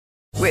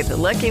With the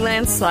Lucky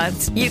Land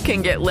Slots, you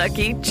can get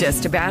lucky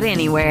just about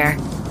anywhere.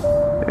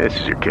 This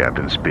is your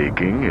captain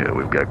speaking.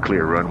 We've got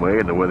clear runway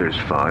and the weather's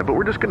fine, but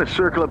we're just going to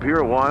circle up here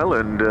a while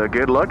and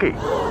get lucky.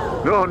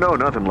 No,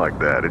 nothing like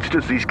that. It's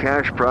just these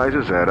cash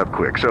prizes add up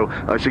quick. So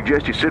I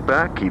suggest you sit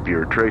back, keep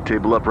your tray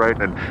table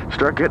upright, and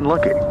start getting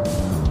lucky.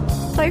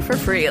 Play for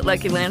free at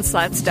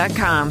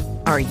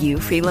LuckyLandSlots.com. Are you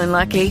feeling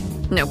lucky?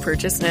 No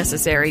purchase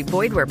necessary.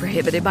 Void where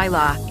prohibited by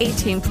law.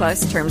 18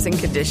 plus terms and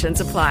conditions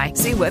apply.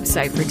 See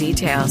website for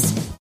details.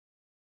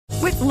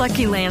 With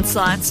Lucky Land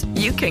Slots,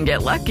 you can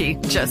get lucky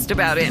just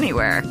about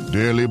anywhere.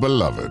 Dearly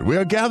beloved, we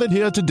are gathered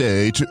here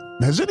today to...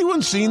 Has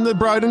anyone seen the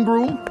bride and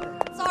groom?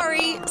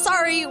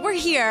 Sorry, we're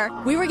here.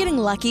 We were getting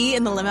lucky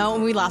in the limo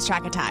and we lost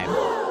track of time.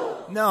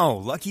 No,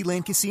 Lucky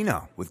Land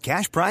Casino, with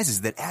cash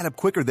prizes that add up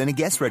quicker than a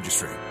guest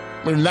registry.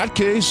 In that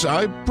case,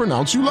 I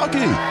pronounce you lucky.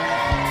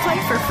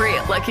 Play for free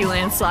at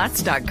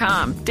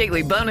LuckyLandSlots.com.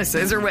 Daily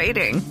bonuses are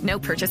waiting. No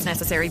purchase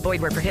necessary.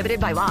 Void where prohibited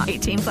by law.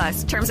 18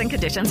 plus. Terms and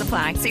conditions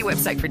apply. See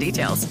website for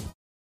details.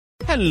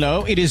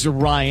 Hello, it is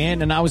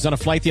Ryan, and I was on a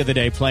flight the other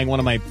day playing one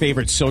of my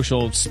favorite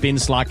social spin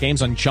slot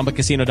games on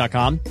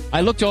ChumbaCasino.com. I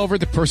looked over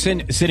at the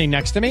person sitting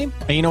next to me,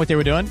 and you know what they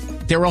were doing?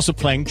 They were also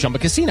playing Chumba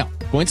Casino.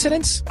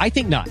 Coincidence? I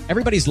think not.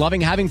 Everybody's loving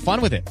having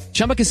fun with it.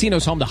 Chumba Casino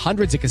is home to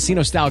hundreds of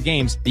casino-style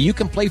games that you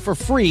can play for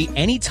free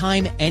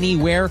anytime,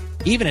 anywhere,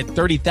 even at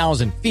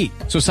 30,000 feet.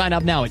 So sign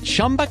up now at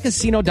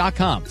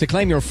ChumbaCasino.com to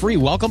claim your free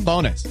welcome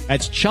bonus.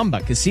 That's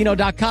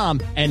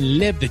ChumbaCasino.com and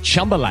live the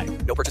Chumba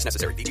life. No purchase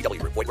necessary.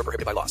 VGW. Void where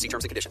prohibited by law. See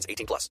terms and conditions.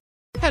 18 plus.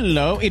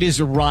 Hello, it is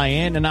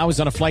Ryan, and I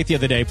was on a flight the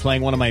other day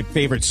playing one of my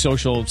favorite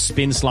social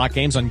spin slot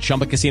games on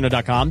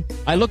ChumbaCasino.com.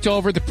 I looked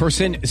over at the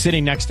person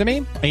sitting next to me,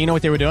 and you know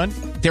what they were doing?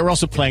 They were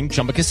also playing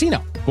Chumba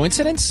Casino.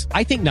 Coincidence?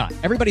 I think not.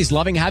 Everybody's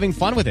loving having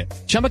fun with it.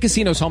 Chumba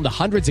Casino is home to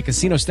hundreds of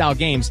casino-style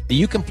games that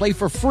you can play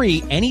for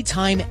free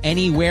anytime,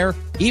 anywhere,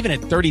 even at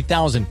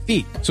 30,000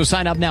 feet. So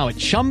sign up now at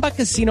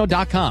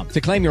ChumbaCasino.com to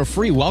claim your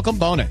free welcome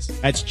bonus.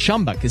 That's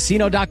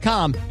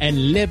ChumbaCasino.com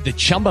and live the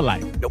Chumba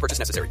life. No purchase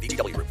necessary.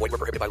 VGW. Void where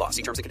prohibited by law.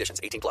 See terms and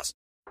conditions. 18 plus.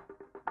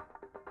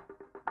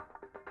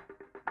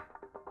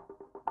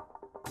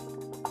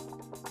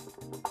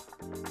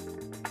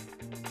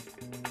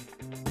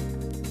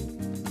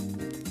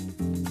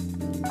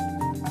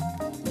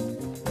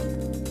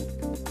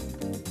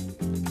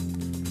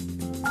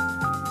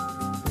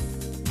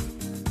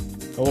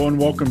 Hello and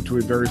welcome to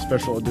a very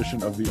special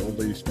edition of the Old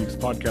Lady Speaks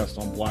podcast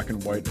on Black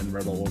and White and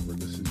Red All Over.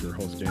 This is your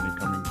host, Danny,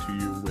 coming to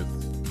you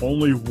with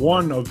only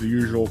one of the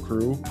usual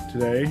crew.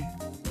 Today,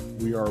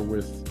 we are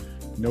with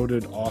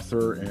noted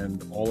author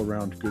and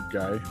all-around good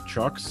guy,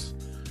 Chucks.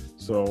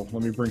 So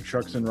let me bring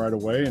Chucks in right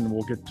away, and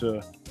we'll get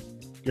to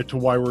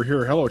why we're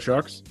here. Hello,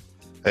 Chucks.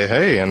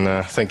 Hey,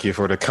 and thank you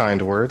for the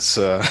kind words.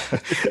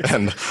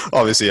 And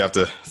obviously, I have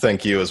to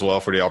thank you as well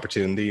for the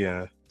opportunity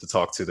to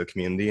talk to the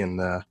community. And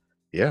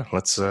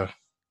let's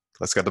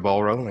get the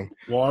ball rolling.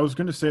 Well, I was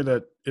going to say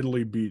that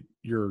Italy beat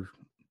your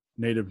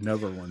native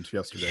Netherlands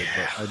yesterday,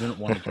 but I didn't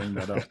want to bring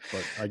that up.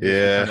 But I guess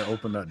you kind of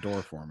opened that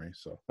door for me.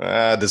 So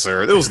it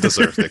was a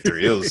deserved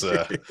victory. It was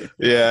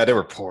they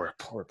were poor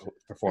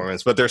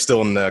performance, but they're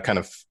still in the kind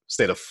of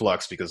state of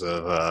flux because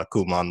of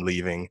Koeman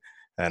leaving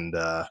and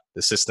the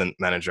assistant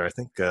manager, I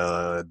think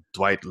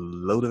Dwight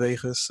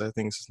Lodeweges, I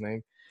think is his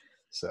name.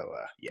 So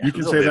you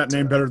can say that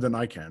name better than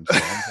I can. So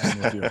I'm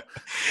with you.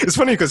 It's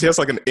funny because he has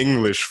like an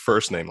English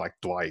first name, like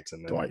Dwight,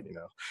 and then, Dwight.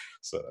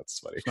 So that's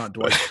funny. It's not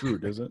Dwight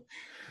Schrute, is it?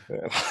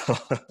 Yeah.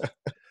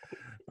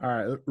 All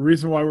right. The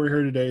reason why we're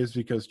here today is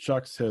because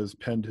Chucks has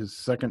penned his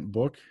second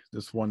book.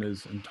 This one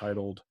is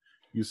entitled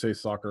 "You Say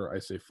Soccer, I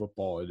Say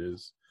Football." It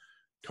is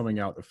coming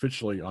out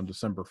officially on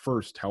December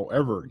 1st.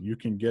 However, you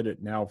can get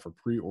it now for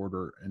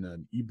pre-order in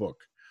an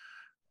ebook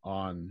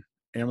on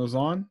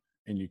Amazon.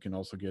 And you can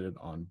also get it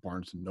on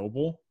Barnes &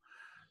 Noble.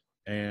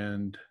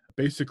 And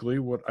basically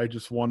what I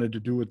just wanted to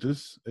do with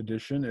this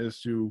edition is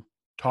to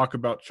talk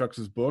about Chuck's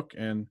book.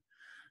 And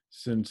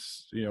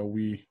since,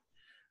 we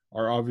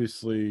are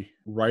obviously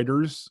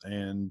writers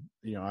and,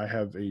 I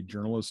have a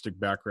journalistic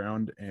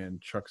background and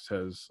Chuck's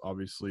has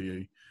obviously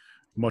a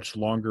much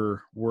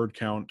longer word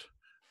count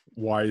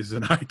wise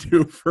than I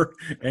do for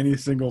any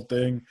single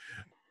thing.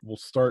 We'll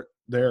start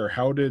there.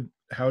 How did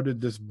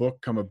this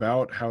book come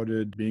about? How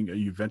did being a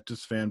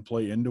Juventus fan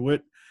play into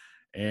it?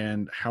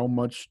 And how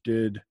much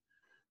did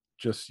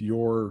just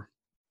your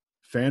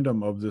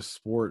fandom of this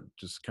sport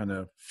just kind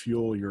of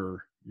fuel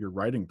your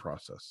writing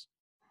process?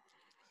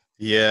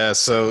 Yeah,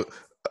 so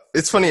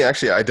it's funny,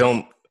 actually.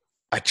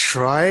 I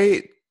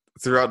try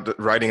throughout the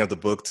writing of the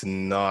book to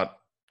not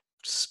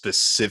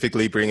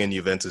specifically bring in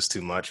Juventus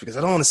too much because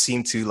I don't want to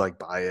seem too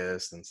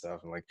biased and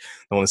stuff. And I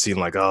don't want to seem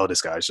like, oh,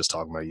 this guy's just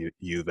talking about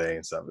Juve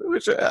and stuff,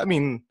 which I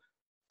mean,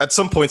 at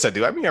some points I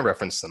do. I mean, I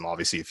reference them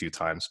obviously a few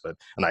times,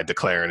 and I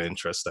declare an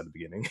interest at the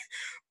beginning.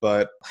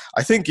 But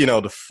I think,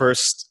 the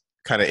first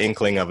kind of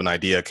inkling of an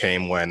idea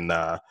came when,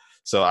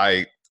 so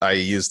I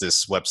use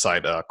this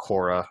website,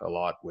 Quora, a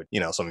lot, which,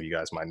 some of you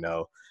guys might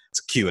know. It's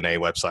a Q&A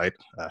website,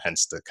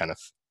 hence the kind of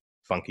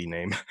funky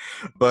name.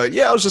 But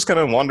yeah, I was just kind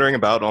of wandering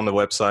about on the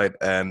website,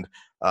 and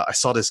I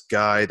saw this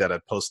guy that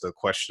had posted a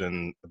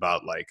question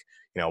about like,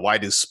 why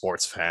do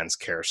sports fans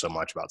care so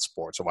much about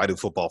sports, or why do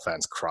football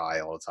fans cry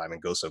all the time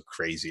and go so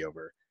crazy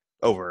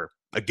over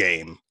a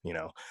game,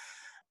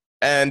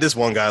 And this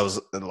one guy was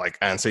like,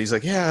 he's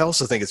like, yeah, I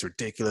also think it's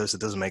ridiculous.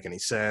 It doesn't make any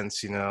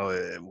sense.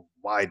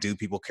 Why do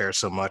people care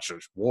so much?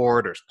 There's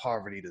war, there's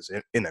poverty, there's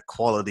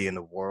inequality in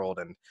the world.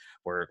 And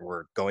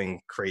we're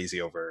going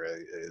crazy over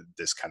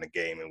this kind of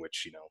game in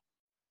which,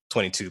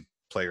 22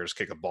 players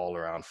kick a ball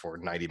around for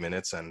 90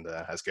 minutes. And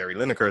as Gary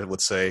Lineker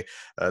would say,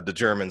 the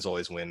Germans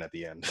always win at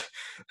the end.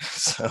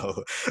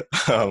 So,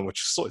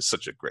 which is always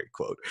such a great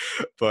quote.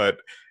 But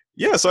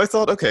yeah, so I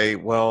thought, okay,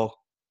 well,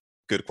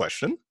 good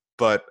question.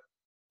 But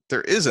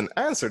there is an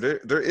answer.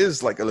 There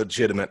is like a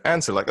legitimate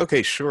answer. Like,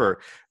 okay,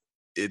 sure,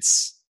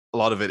 it's a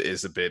lot of it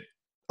is a bit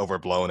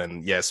overblown,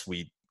 and yes,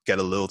 we get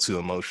a little too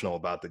emotional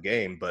about the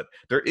game, but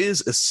there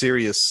is a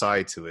serious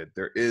side to it.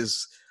 There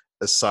is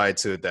a side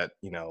to it that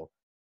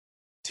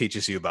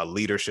teaches you about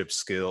leadership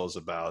skills,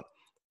 about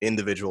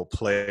individual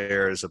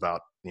players,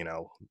 about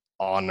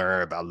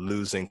honor, about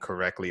losing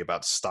correctly,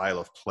 about style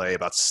of play,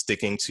 about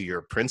sticking to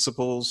your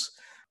principles,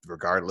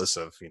 regardless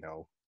of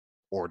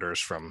orders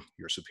from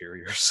your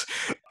superiors,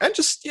 and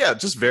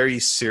just very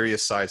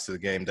serious sides to the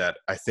game that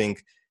I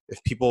think if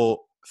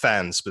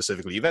fans,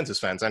 specifically Juventus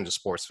fans and just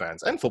sports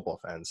fans and football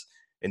fans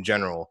in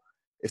general,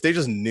 if they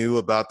just knew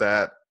about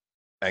that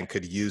and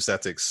could use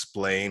that to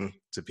explain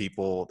to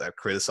people that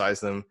criticize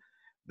them,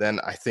 then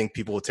I think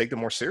people would take them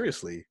more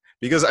seriously.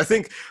 Because I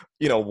think,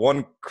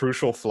 one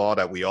crucial flaw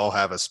that we all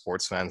have as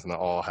sports fans and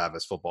all have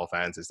as football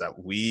fans is that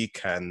we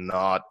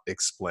cannot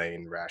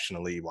explain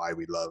rationally why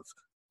we love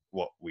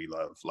what we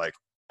love. Like,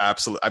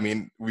 absolutely. I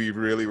mean,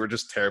 we're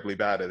just terribly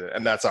bad at it,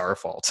 and that's our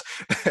fault.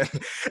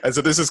 And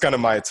so this is kind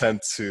of my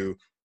attempt to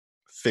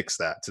fix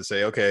that, to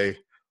say, okay,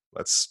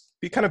 let's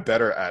be kind of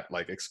better at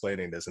like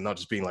explaining this and not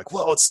just being like,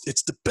 well,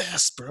 it's the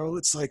best, bro.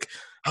 It's like,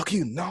 how can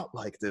you not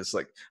like this?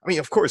 Like, I mean,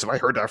 of course, if I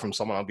heard that from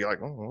someone, I'll be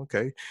like, oh,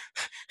 okay.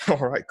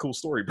 All right, cool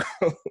story,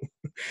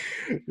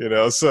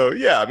 bro. So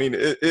yeah, I mean,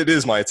 it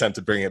is my attempt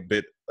to bring a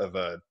bit of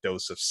a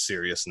dose of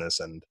seriousness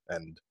and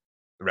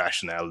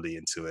rationality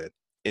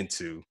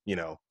into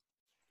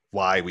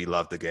why we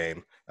love the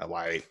game,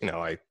 why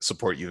I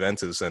support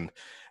Juventus, and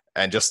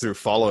just through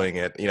following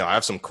it, I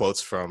have some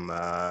quotes from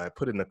I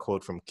put in a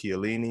quote from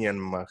Chiellini and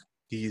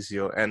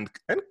Marchisio and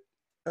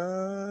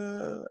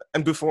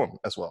Buffon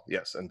as well.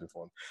 Yes, and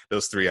Buffon.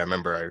 Those three I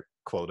remember I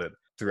quoted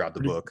throughout the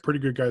book. Pretty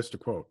good guys to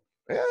quote.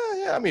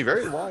 Yeah. I mean,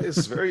 very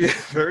wise, very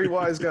very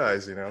wise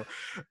guys,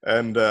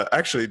 And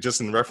actually,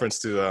 just in reference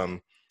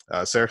to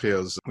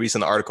Sergio's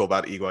recent article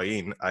about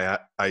Higuain,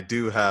 I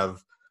do have,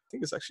 I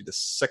think it's actually the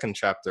second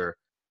chapter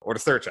or the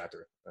third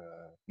chapter.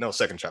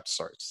 Second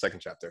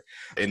chapter,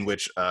 in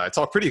which I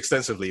talk pretty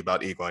extensively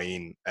about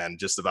Higuain and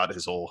just about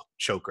his whole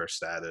choker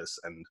status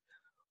and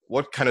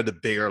what kind of the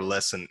bigger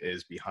lesson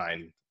is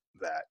behind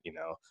that,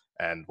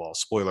 And well,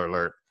 spoiler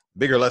alert,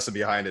 bigger lesson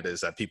behind it is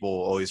that people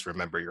always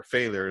remember your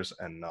failures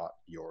and not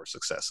your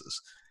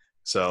successes.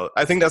 So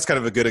I think that's kind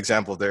of a good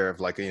example there of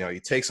like, you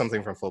take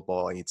something from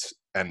football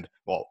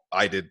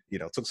I did,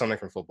 took something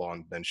from football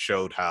and then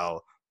showed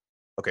how,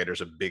 okay,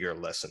 there's a bigger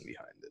lesson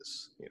behind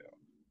this,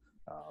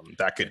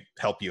 that could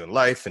help you in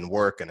life and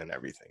work and in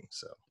everything.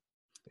 So,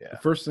 yeah. The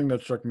first thing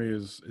that struck me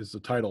is the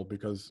title,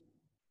 because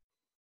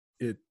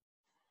it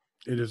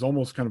is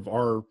almost kind of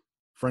our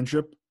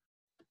friendship.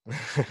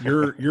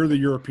 You're the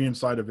European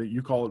side of it.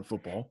 You call it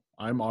football.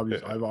 I've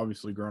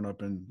obviously grown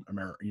up in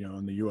America,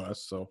 in the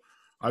U.S., so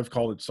I've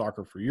called it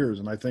soccer for years.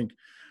 And I think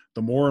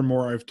the more and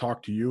more I've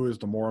talked to you is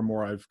the more and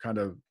more I've kind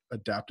of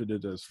adapted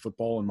it as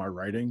football in my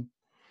writing,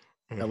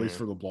 at least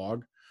for the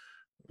blog.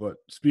 But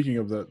speaking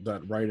of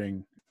that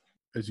writing,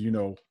 as you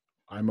know,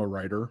 I'm a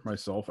writer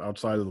myself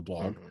outside of the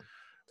blog.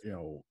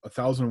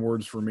 1,000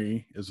 words for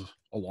me is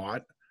a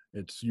lot.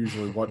 It's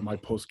usually what my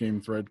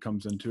post-game thread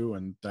comes into,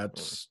 and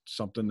that's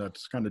something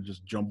that's kind of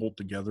just jumbled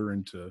together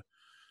into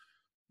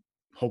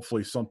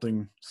hopefully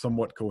something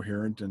somewhat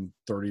coherent in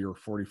 30 or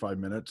 45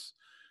 minutes.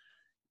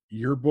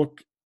 Your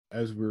book,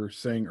 as we were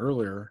saying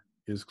earlier,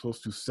 is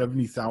close to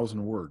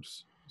 70,000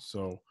 words.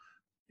 So,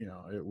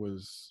 it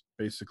was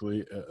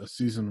basically a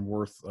season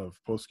worth of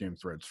post-game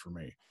threads for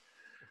me.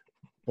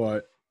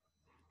 But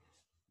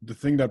the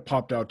thing that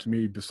popped out to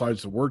me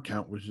besides the word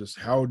count was just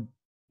how,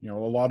 a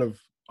lot of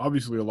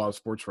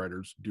sports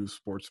writers do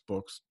sports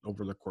books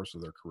over the course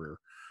of their career.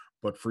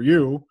 But for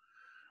you,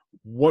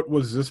 what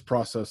was this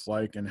process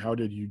like, and how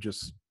did you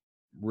just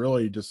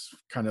really just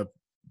kind of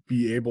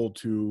be able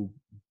to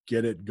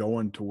get it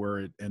going to where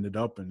it ended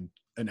up in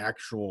an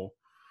actual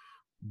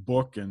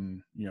book?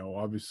 And,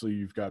 obviously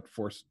you've got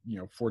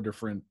four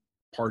different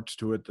parts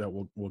to it that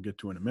we'll get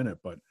to in a minute,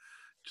 but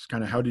just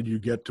kind of how did you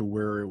get to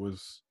where it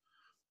was,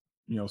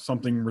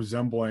 something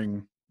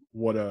resembling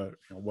what a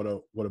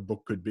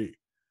book could be?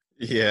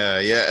 Yeah.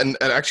 And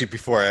actually,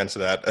 before I answer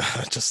that,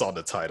 just on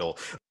the title,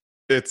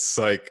 it's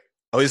like,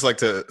 I always like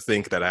to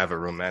think that I have a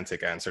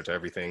romantic answer to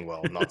everything.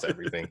 Well, not to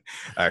everything,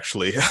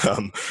 actually.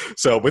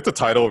 So with the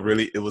title,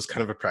 really, it was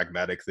kind of a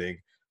pragmatic thing.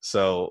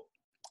 So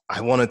I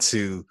wanted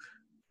to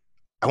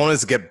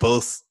get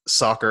both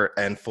soccer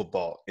and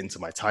football into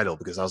my title,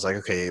 because I was like,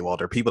 okay, well,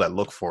 there are people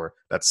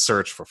that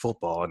search for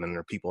football, and then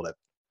there are people that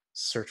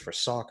search for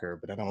soccer,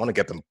 but I don't want to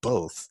get them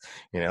both,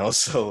 So I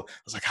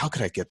was like, how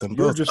could I get them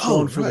both? You're just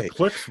going for the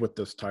clicks with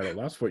this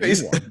title. That's what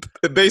you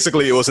want.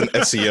 Basically, it was an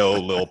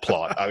SEO little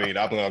plot. I mean,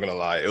 I'm not going to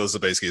lie. It was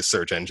basically a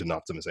search engine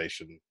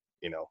optimization,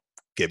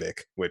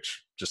 gimmick,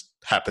 which just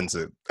happens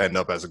to end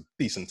up as a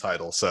decent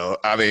title. So,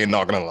 I mean,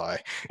 not going to lie.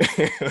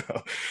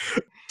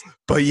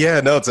 But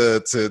yeah, no,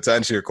 to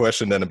answer your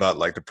question then about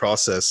like the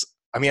process,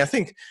 I mean, I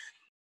think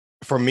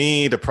for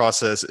me, the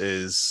process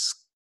is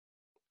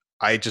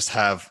I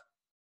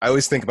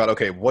always think about,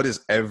 okay, what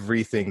is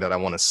everything that I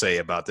want to say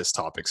about this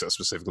topic? So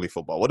specifically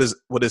football.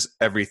 What is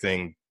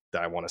everything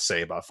that I want to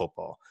say about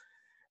football?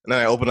 And then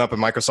I open up a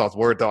Microsoft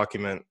Word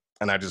document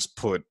and I just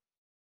put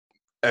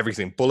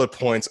everything, bullet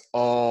points,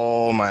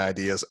 all my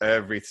ideas,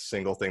 every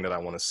single thing that I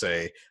want to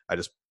say. I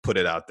just put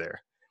it out there.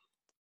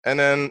 And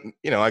then,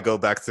 I go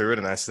back through it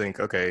and I think,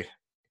 okay,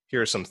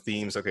 here are some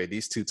themes. Okay,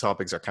 these two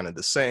topics are kind of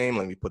the same.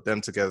 Let me put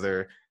them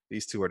together.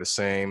 These two are the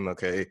same.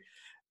 Okay.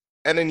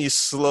 And then you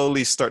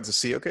slowly start to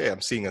see, okay,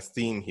 I'm seeing a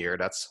theme here.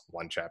 That's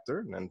one chapter.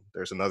 And then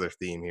there's another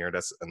theme here.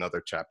 That's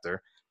another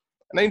chapter.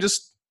 And then you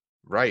just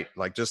write,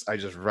 I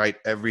just write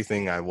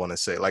everything I want to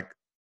say. Like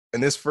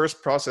in this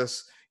first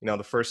process,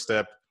 the first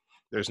step,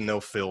 there's no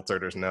filter.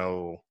 There's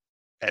no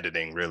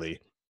editing really.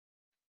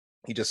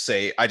 I just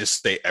say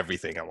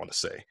everything I want to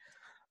say.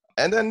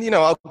 And then,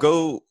 I'll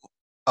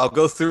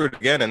go through it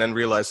again and then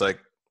realize like,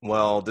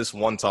 well, this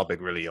one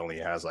topic really only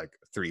has like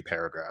 3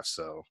 paragraphs.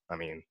 So, I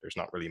mean, there's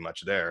not really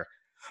much there.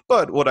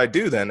 But what I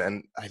do then,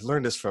 and I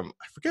learned this from,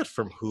 I forget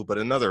from who, but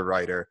another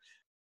writer,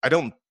 I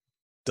don't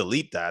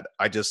delete that.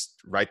 I just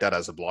write that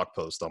as a blog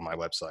post on my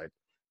website.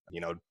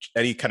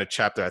 Any kind of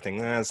chapter I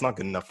think, it's not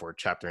good enough for a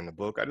chapter in the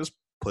book. I just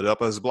put it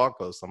up as a blog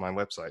post on my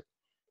website.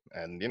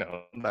 And,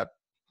 that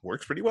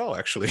works pretty well,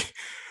 actually.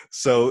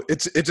 So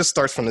it just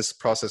starts from this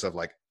process of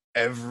like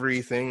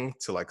everything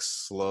to like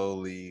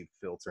slowly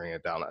filtering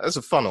it down as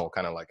a funnel,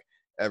 kind of like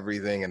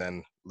everything and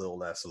then a little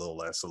less,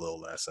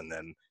 and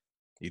then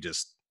you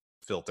just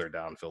filter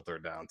down to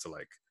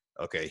like,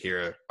 okay,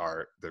 here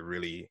are the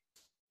really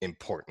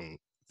important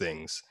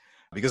things.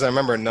 Because I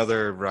remember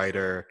another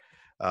writer,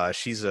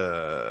 she's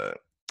a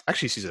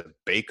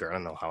baker. I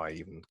don't know how I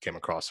even came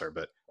across her,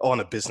 but on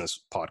a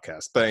business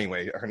podcast. But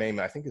anyway, her name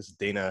I think is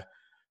Dana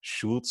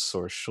Schultz.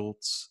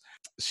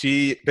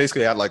 She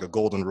basically had like a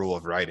golden rule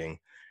of writing.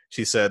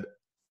 She said,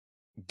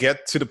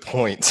 get to the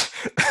point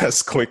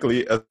as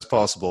quickly as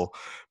possible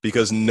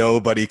because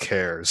nobody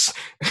cares.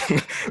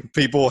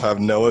 People have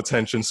no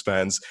attention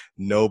spans.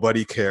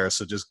 Nobody cares.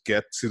 So just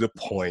get to the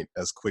point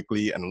as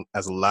quickly and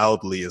as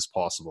loudly as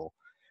possible.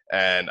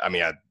 And I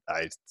mean,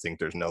 I think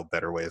there's no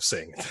better way of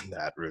saying it than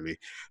that, really.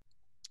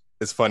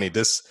 It's funny.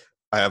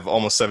 I have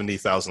almost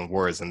 70,000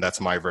 words, and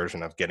that's my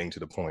version of getting to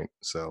the point.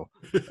 So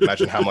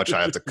imagine how much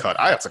I have to cut.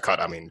 I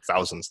mean,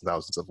 thousands and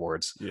thousands of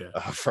words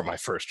for my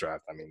first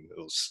draft. I mean, it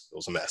was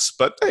a mess.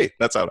 But hey,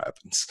 that's how it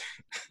happens.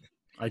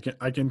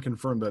 I can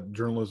confirm that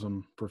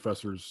journalism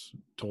professors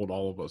told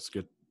all of us,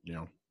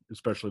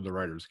 especially the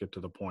writers, get to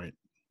the point.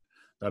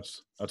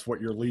 That's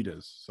what your lead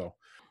is. So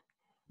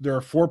there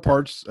are 4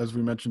 parts, as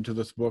we mentioned, to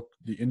this book: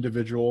 the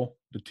individual,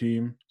 the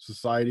team,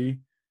 society,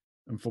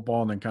 and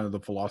football, and then kind of the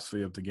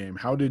philosophy of the game.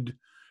 How did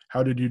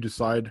you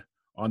decide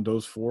on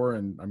those 4?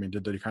 And I mean,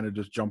 did they kind of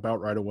just jump out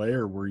right away,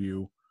 or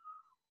was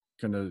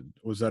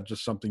that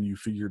just something you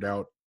figured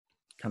out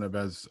kind of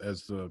as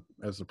the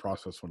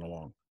process went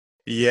along?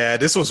 Yeah,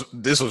 this was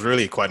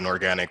really quite an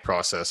organic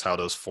process, how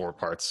those 4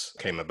 parts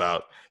came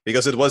about,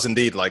 because it was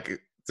indeed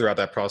like throughout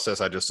that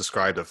process I just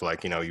described of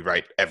like, you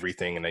write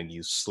everything and then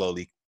you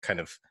slowly kind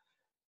of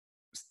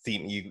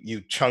you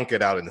chunk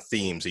it out into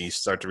themes and you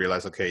start to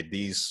realize, okay,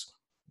 these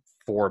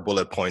 4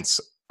 bullet points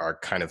are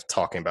kind of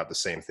talking about the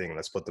same thing.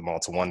 Let's put them all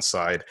to one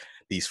side.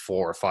 These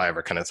 4 or 5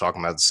 are kind of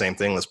talking about the same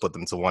thing. Let's put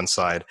them to one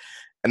side.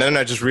 And then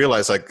I just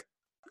realized like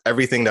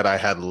everything that I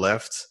had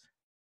left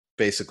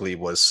basically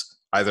was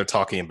either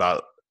talking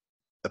about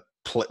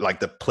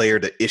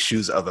the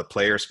issues of a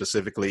player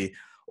specifically,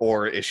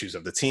 or issues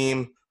of the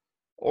team,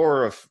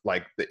 or of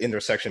like the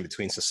intersection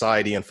between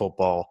society and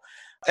football.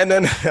 And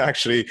then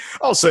actually,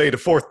 I'll say the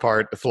 4th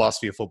part, the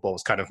philosophy of football,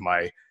 was kind of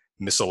my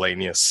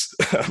miscellaneous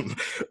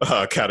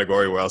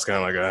category, where I was kind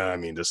of like, I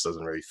mean, this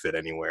doesn't really fit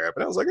anywhere.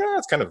 But I was like,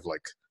 it's kind of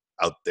like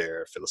out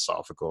there,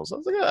 philosophical. So I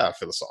was like,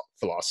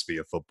 philosophy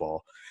of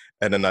football.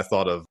 And then I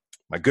thought of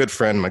my good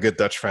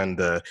Dutch friend,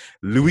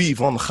 Louis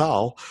van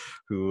Gaal,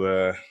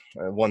 who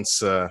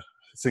once, I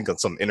think on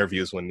some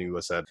interviews when he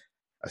was at,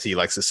 as he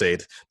likes to say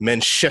it,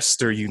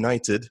 Manchester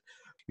United,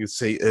 he would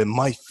say,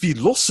 my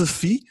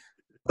philosophy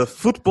of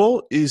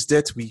football is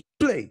that we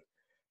play.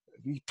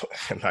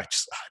 And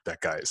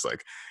that guy is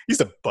like, he's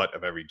the butt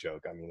of every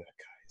joke. I mean, that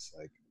guy is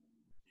like,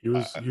 he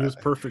was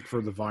perfect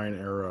for the Vine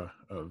era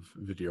of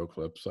video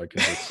clips.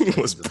 He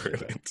was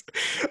brilliant.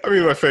 I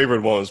mean, my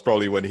favorite one was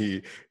probably when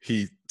he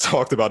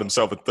talked about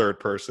himself in third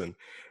person,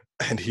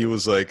 and he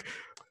was like,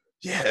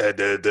 yeah,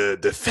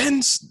 the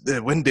fans,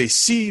 when they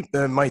see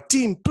my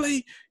team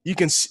play, you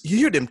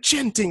hear them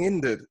chanting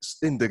in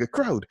the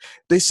crowd.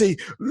 They say,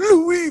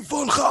 Louis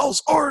van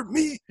Gaal's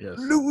army, Yes.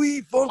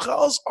 Louis van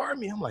Gaal's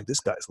army. I'm like, this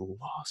guy's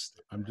lost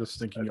it. I'm just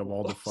thinking of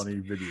all the funny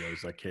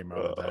videos that came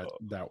out of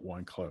that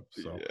one clip.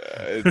 So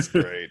yeah, it's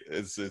great.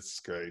 It's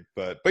great.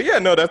 But yeah,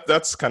 no,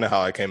 that's kind of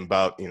how I came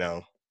about,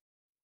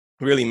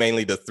 really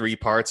mainly the 3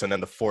 parts. And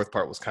then the 4th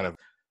part was kind of,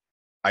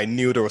 I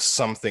knew there was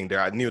something there.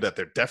 I knew that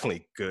they're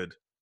definitely good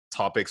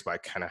topics, but I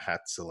kind of had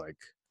to I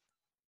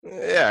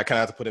kind of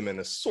had to put them in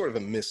a sort of a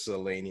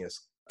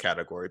miscellaneous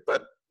category.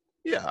 But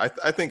yeah,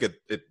 I think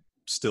it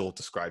still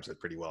describes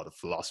it pretty well, the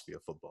philosophy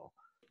of football.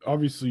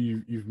 Obviously,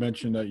 you've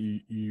mentioned that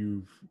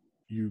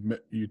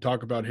you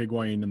talk about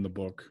Higuain in the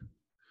book. I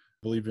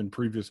believe in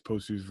previous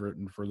posts you've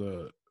written for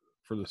the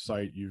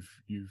site,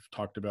 you've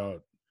talked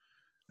about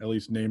at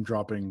least name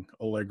dropping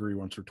Allegri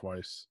once or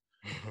twice.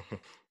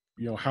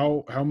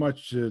 How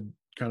much did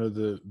kind of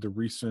the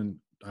recent,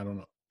 I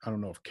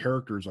don't know if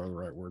characters are the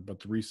right word,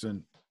 but the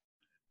recent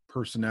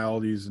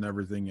personalities and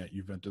everything at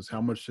Juventus,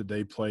 how much did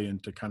they play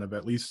into kind of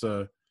at least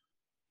a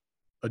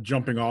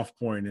jumping off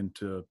point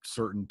into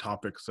certain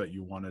topics that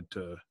you wanted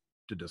to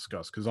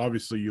discuss? Because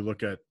obviously you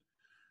look at,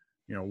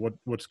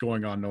 what's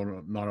going on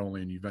not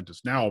only in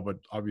Juventus now, but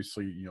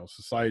obviously,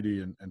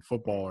 society and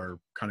football are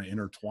kind of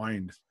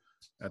intertwined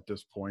at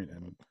this point.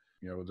 And,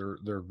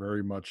 they're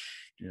very much,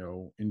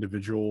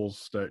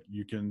 individuals that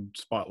you can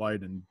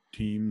spotlight in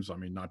teams. I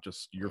mean, not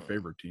just your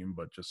favorite team,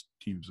 but just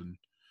teams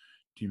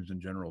in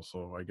general.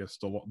 So I guess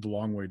the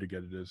long way to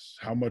get it is,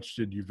 how much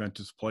did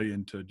Juventus play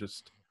into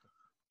just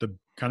the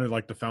kind of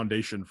like the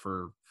foundation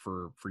for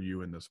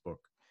you in this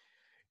book?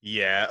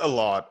 Yeah, a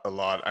lot.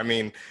 I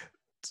mean,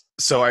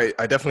 so I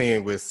definitely,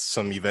 with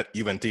some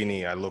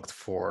Juventini, I looked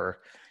for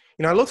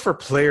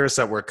players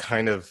that were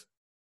kind of,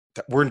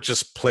 that weren't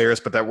just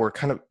players, but that were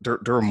kind of,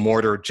 they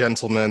were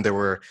gentlemen. They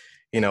were,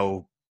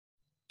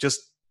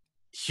 just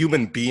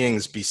human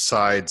beings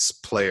besides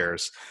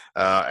players.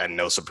 And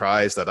no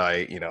surprise that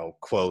I,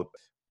 quote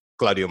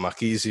Claudio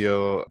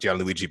Marchisio,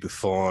 Gianluigi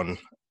Buffon,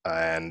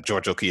 and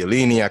Giorgio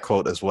Chiellini, I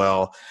quote as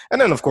well.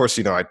 And then, of course,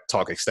 I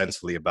talk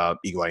extensively about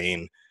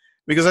Higuain,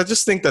 because I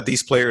just think that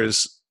these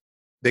players,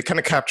 they kind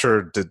of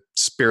capture the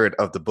spirit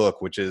of the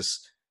book, which is,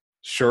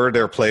 sure,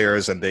 they're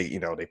players and they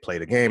play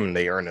the game and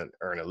they earn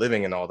a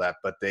living and all that,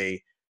 but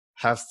they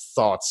have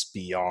thoughts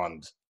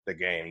beyond the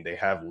game. They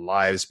have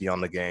lives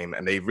beyond the game,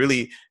 and they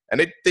really,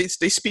 and they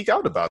speak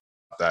out about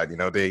that.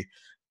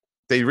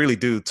 They really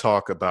do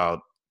talk about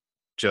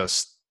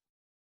just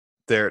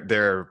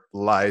their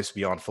lives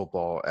beyond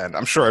football. And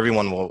I'm sure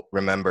everyone will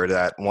remember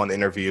that one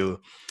interview,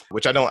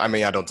 which I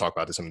don't talk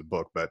about this in the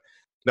book, but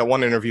that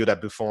one interview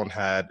that Buffon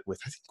had with,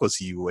 I think it was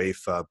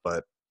UEFA,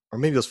 or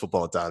maybe it was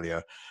Football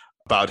Italia,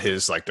 about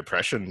his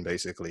depression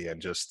basically,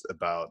 and just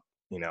about,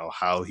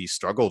 how he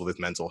struggled with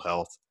mental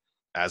health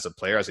as a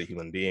player, as a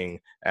human being.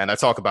 And I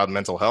talk about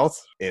mental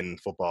health in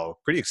football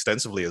pretty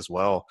extensively as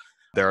well.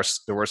 There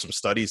were some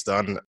studies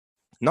done,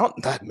 not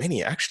that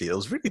many actually. It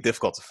was really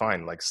difficult to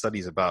find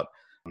studies about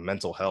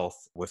mental health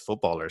with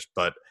footballers,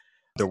 but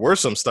there were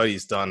some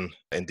studies done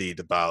indeed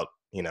about,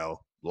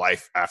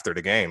 life after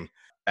the game.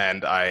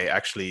 And I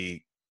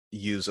actually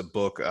use a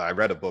book. I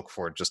read a book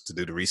just to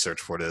do the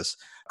research for this,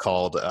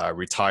 called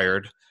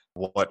Retired: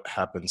 What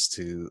Happens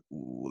to,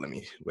 let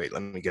me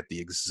get the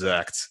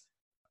exact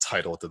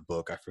title of the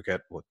book. I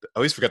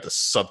always forget the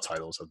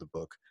subtitles of the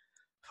book.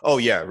 Oh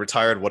yeah,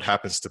 Retired: What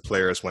Happens to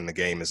Players When the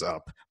Game is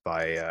Up,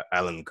 by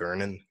Alan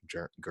Gurnan.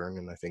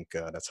 I think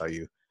that's how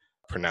you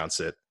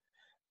pronounce it.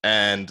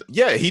 And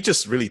yeah, he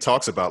just really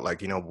talks about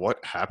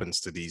what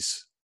happens to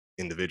these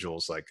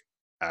individuals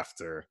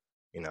after,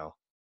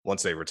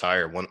 once they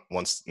retire,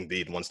 once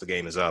the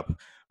game is up,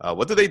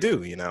 what do they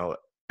do,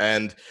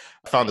 And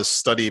I found a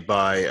study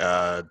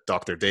by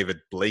Dr. David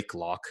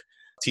Blakelock,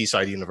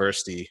 Teesside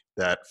University,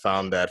 that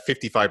found that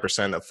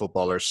 55% of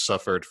footballers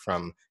suffered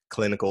from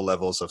clinical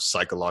levels of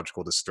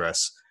psychological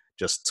distress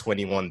just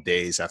 21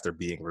 days after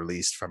being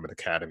released from an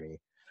academy.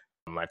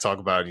 I talk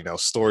about,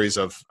 stories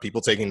of people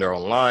taking their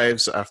own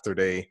lives after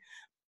they,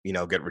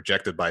 get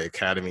rejected by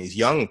academies,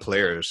 young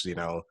players,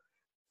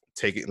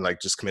 taking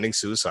just committing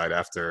suicide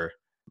after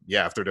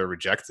they're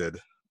rejected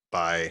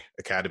by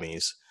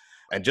academies,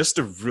 and just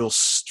the real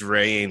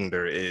strain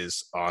there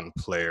is on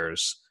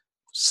players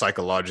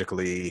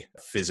psychologically,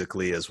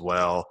 physically as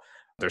well.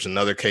 There's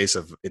another case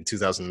in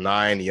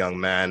 2009, a young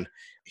man,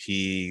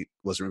 he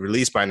was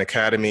released by an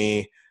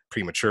academy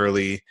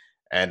prematurely,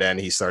 and then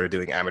he started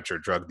doing amateur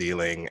drug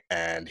dealing,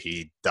 and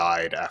he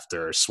died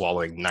after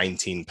swallowing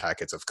 19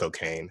 packets of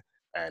cocaine,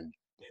 and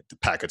the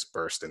packets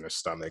burst in his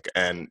stomach.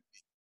 And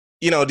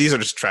these are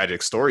just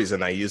tragic stories,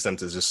 and I use them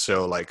to just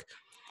show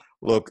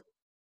look,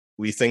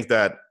 we think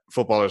that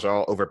footballers are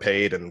all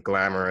overpaid and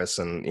glamorous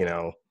and,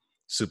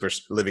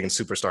 living in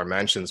superstar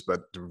mansions,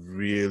 but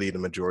really the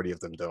majority of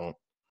them don't.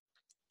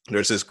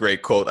 There's this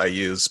great quote I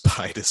use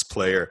by this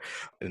player,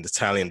 an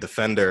Italian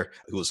defender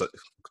who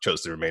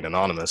chose to remain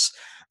anonymous.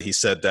 He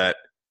said that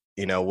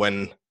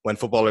when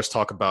footballers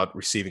talk about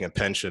receiving a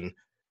pension,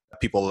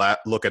 people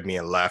look at me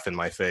and laugh in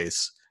my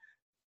face.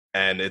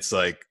 And it's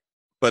like,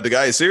 but the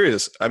guy is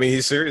serious. I mean,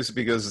 he's serious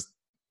because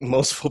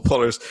most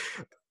footballers,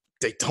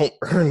 they don't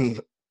earn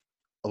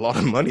a lot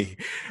of money,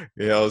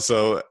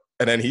 so,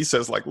 and then he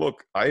says like,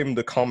 look, I am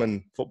the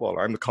common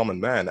footballer. I'm the common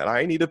man and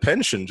I need a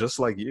pension just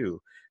like you.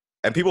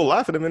 And people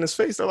laugh at him in his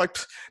face. They're like,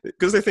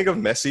 because they think of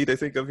Messi, they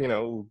think of,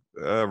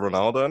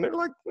 Ronaldo, and they're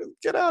like,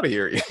 get out of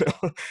here,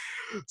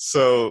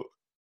 So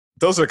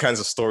those are the kinds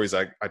of stories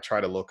I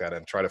try to look at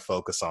and try to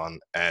focus on.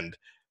 And,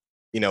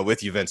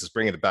 with Juventus,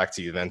 bringing it back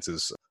to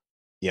Juventus,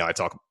 I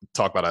talk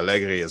about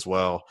Allegri as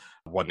well.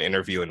 One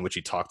interview in which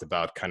he talked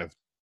about kind of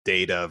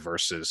data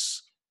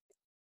versus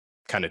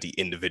kind of the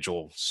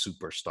individual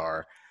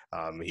superstar.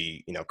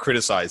 He,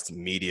 criticized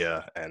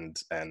media and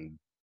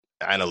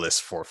analysts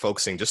for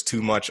focusing just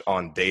too much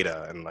on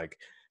data and like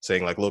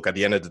saying like, look, at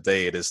the end of the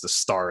day, it is the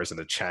stars and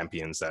the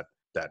champions that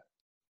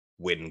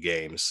win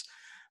games.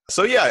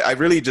 So yeah, I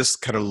really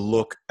just kind of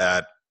look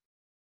at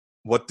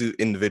what do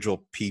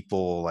individual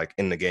people like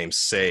in the game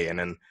say, and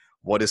then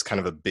what is kind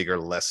of a bigger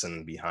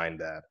lesson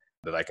behind that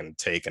I can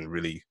take and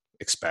really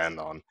expand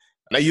on.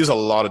 And I use a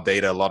lot of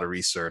data, a lot of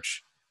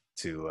research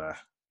to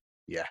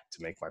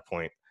make my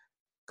point.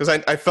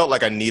 Because I felt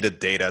like I needed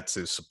data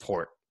to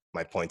support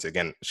my point to,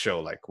 again,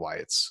 show like why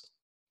it's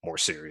more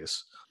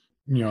serious.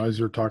 As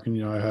you're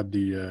talking, I had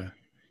the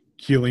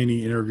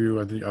Chiellini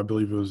interview. I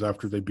believe it was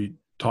after they beat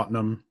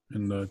Tottenham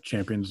in the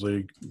Champions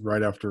League,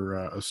 right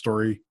after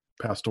Astori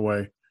passed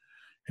away.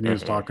 And he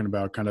was talking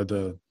about kind of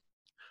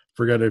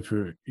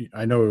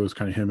I know it was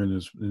kind of him in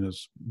his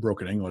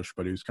broken English,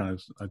 but he was kind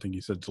of, I think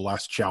he said the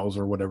last chows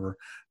or whatever,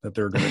 that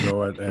they're going to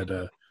go at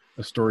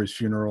Astori's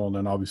funeral. And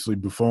then obviously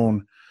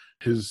Buffon,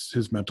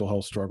 his mental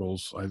health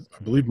struggles. I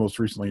believe most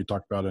recently he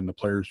talked about it in the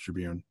Players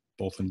Tribune,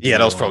 both in that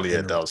was probably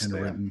it.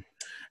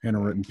 In a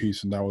written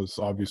piece, and that was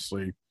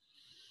obviously,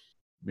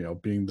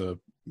 being the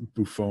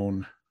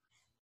Buffon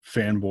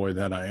fanboy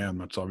that I am,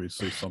 that's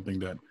obviously something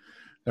that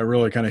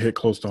really kind of hit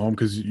close to home,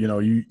 because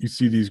you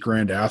see these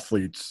grand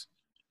athletes,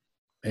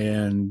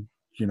 and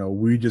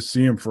we just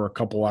see them for a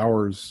couple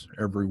hours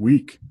every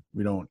week.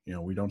 We don't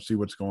see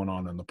what's going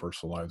on in the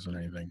personal lives and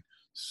anything.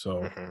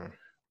 So.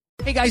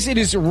 Hey guys, it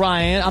is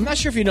Ryan. I'm not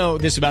sure if you know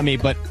this about me,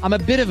 but I'm a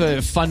bit of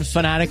a fun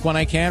fanatic when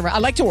I can. I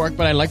like to work,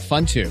 but I like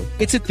fun too.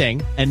 It's a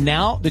thing. And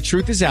now the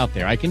truth is out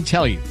there. I can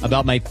tell you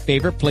about my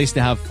favorite place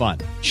to have fun.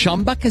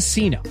 Chumba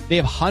Casino. They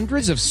have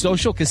hundreds of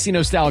social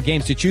casino style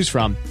games to choose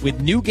from,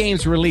 with new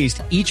games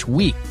released each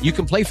week. You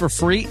can play for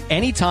free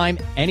anytime,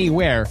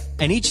 anywhere.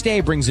 And each day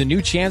brings a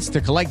new chance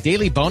to collect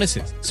daily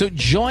bonuses. So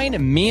join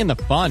me in the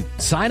fun.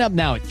 Sign up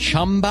now at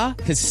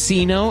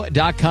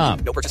ChumbaCasino.com.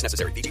 No purchase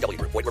necessary. VGW.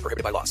 Void where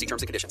prohibited by law. See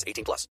terms and conditions.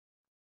 18+.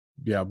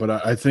 Yeah,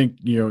 but I think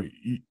your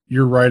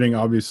writing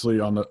obviously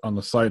on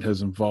the site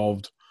has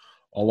involved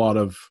a lot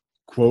of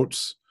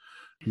quotes.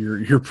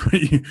 You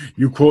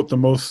quote the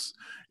most.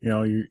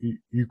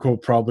 You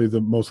quote probably the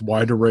most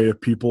wide array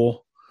of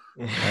people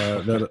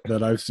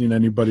that I've seen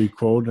anybody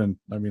quote, and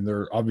I mean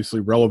they're obviously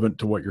relevant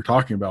to what you're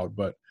talking about,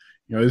 but.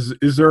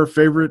 Is there a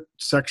favorite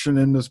section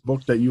in this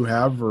book that you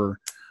have, or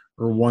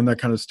one that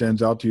kind of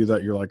stands out to you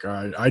that you're like,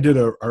 I did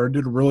a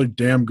really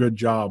damn good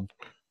job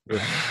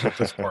with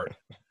this part?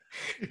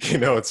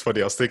 It's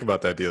funny. I was thinking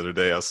about that the other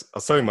day. I was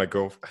telling my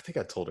girlfriend, I think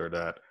I told her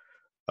that,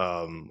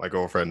 my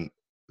girlfriend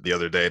the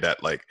other day,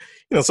 that like,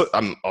 so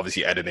I'm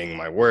obviously editing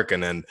my work,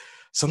 and then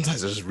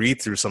sometimes I just read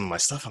through some of my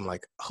stuff. I'm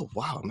like, oh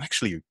wow, I'm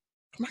actually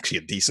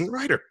a decent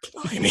writer.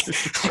 I mean,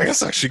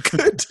 that's actually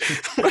good.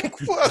 I'm like,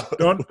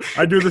 whoa.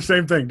 I do the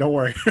same thing. Don't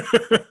worry.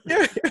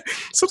 yeah.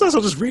 Sometimes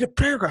I'll just read a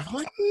paragraph. I'm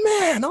like,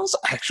 man, that was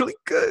actually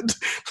good.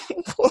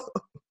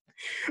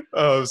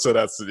 So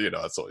that's,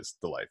 it's always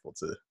delightful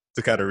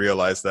to kind of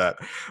realize that.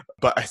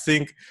 But I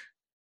think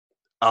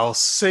I'll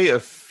say a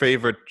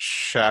favorite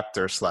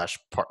chapter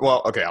 / part.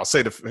 Well, okay, I'll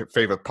say the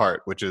favorite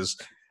part, which is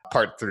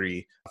part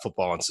 3,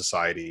 Football and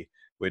Society,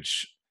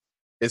 which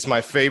it's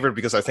my favorite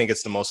because I think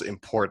it's the most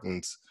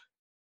important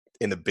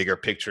in the bigger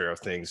picture of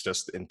things,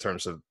 just in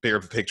terms of bigger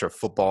picture of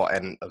football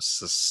and of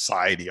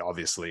society,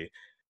 obviously,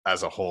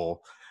 as a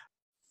whole.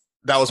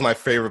 That was my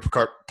favorite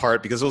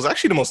part because it was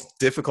actually the most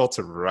difficult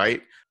to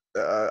write.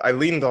 I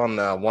leaned on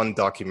one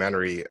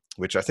documentary,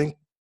 which I think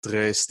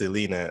Trey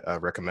Stelline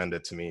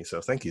recommended to me.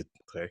 So thank you,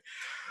 Trey,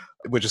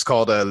 which is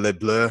called Les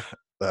Bleus,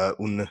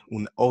 une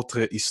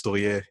autre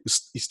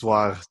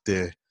histoire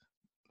de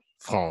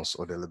France,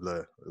 or Le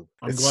Bleu.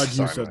 I'm glad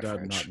you said that,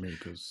 French. Not me,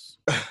 because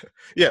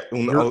yeah,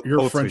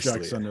 your French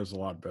accent is a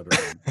lot better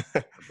than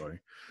everybody.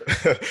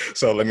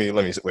 So let me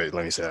say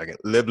that again.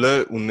 Le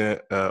Bleu, une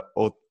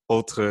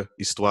autre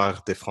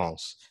histoire de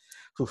France.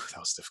 Ooh, that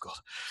was difficult.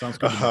 Sounds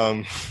good.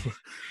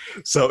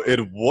 So it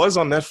was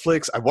on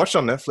Netflix. I watched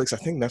on Netflix. I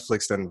think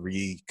Netflix then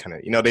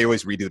they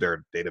always redo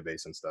their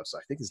database and stuff. So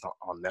I think it's not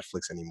on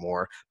Netflix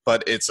anymore.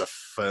 But it's a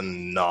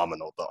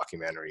phenomenal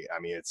documentary. I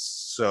mean,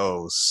 it's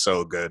so,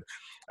 so good.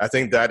 I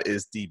think that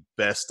is the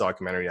best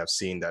documentary I've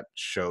seen that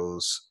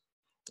shows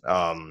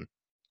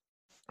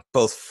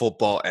both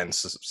football and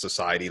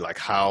society, like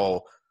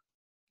how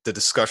the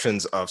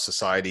discussions of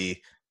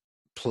society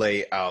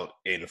play out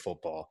in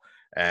football.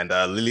 And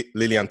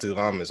Lilian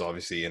Thuram is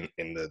obviously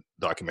in the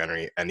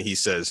documentary, and he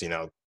says,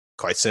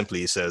 quite simply,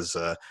 he says,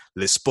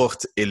 "Le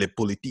sport et le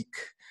politique."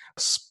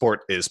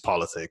 Sport is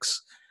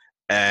politics.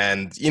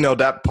 And,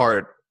 that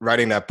part,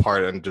 writing that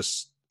part and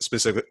just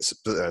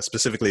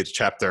specifically the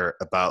chapter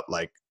about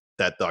like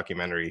that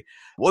documentary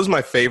was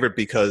my favorite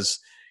because,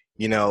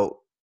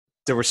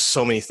 there were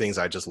so many things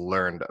I just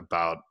learned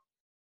about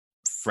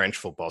French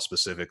football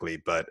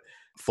specifically, but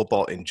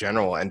football in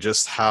general, and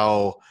just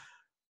how,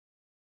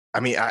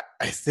 I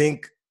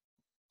think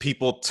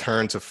people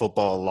turn to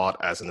football a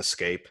lot as an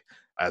escape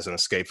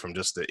from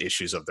just the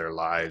issues of their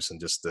lives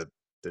and just the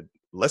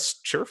less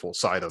cheerful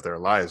side of their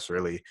lives,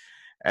 really.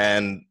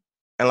 And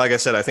like I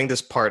said, I think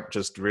this part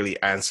just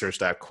really answers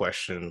that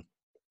question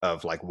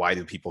of like, why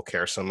do people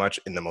care so much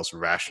in the most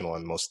rational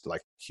and most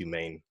like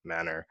humane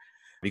manner?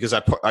 Because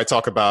I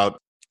talk about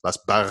Las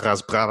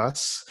Barras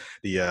Bravas,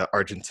 the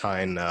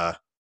Argentine,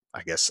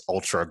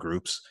 ultra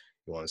groups,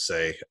 you want to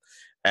say.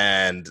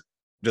 And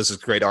there's this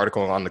great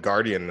article on The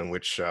Guardian in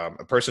which a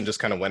person just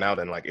kind of went out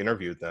and like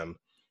interviewed them.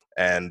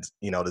 And,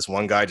 this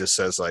one guy just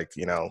says like,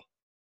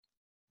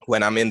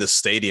 when I'm in the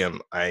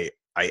stadium, I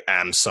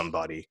am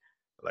somebody.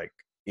 Like,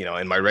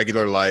 in my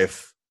regular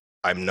life,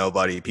 I'm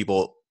nobody.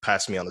 People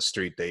pass me on the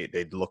street.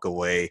 They look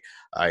away.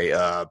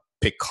 I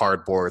pick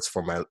cardboards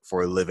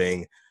for a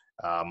living.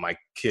 My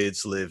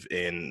kids live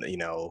in,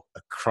 a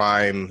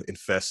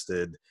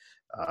crime-infested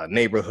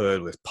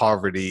neighborhood with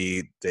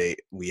poverty.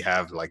 We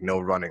have like no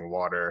running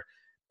water.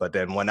 But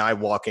then when I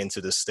walk into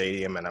the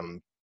stadium and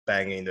I'm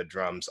banging the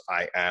drums,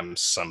 I am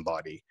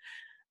somebody.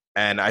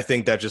 And I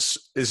think that is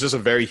just a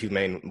very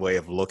humane way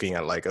of looking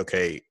at like,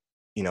 okay,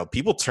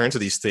 people turn to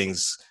these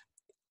things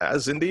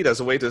as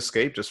a way to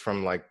escape just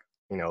from like,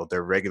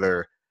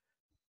 the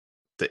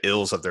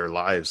ills of their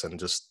lives and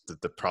just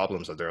the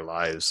problems of their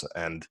lives.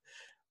 And,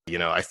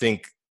 I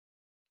think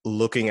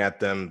looking at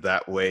them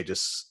that way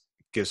just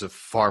gives a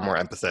far more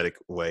empathetic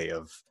way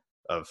of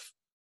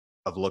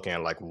looking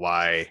at like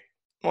why,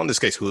 well, in this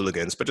case,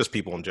 hooligans, but just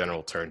people in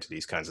general turn to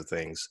these kinds of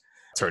things,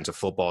 turn to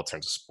football,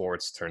 turn to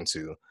sports, turn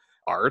to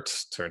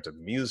art, turn to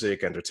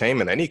music,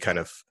 entertainment, any kind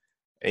of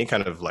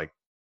like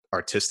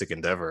artistic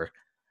endeavor.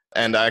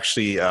 And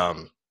actually,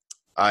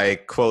 I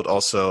quote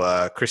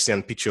also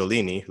Christian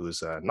Picciolini,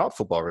 who's not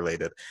football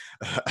related.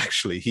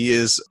 Actually, he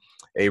is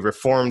a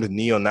reformed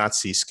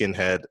neo-Nazi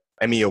skinhead,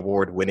 Emmy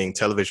Award-winning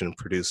television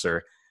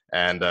producer,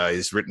 and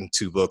he's written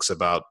 2 books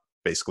about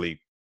basically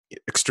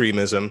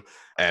extremism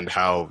and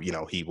how,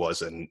 he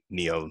was a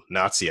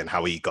neo-Nazi and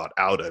how he got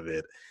out of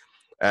it.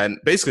 And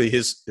basically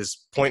his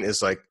point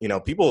is like,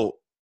 people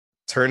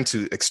turn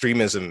to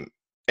extremism,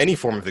 any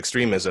form of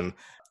extremism,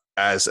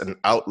 as an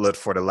outlet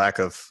for the lack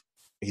of,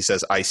 he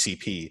says,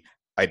 ICP,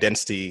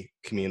 identity,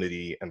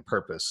 community, and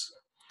purpose.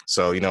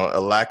 So, a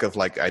lack of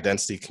like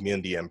identity,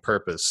 community, and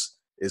purpose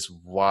is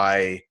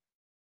why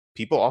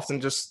people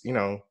often just,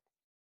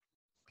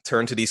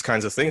 turn to these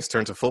kinds of things,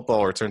 turn to football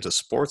or turn to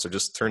sports or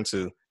just turn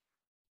to,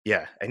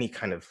 any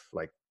kind of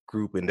like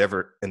group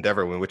endeavor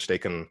in which they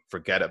can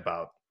forget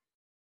about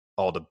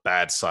all the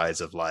bad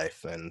sides of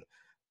life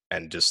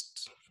and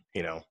just,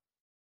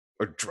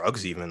 or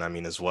drugs even,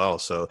 as well.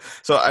 So,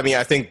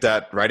 I think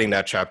that writing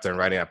that chapter and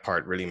writing that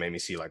part really made me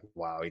see like,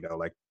 wow,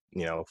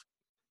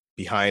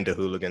 behind the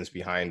hooligans,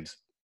 behind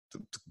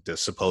the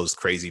supposed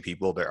crazy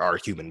people, there are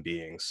human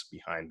beings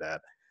behind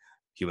that.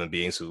 Human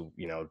beings who,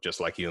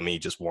 just like you and me,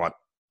 just want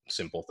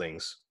simple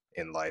things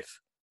in life.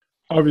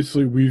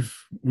 Obviously,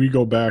 we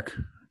go back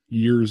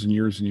years and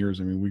years and years.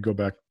 We go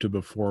back to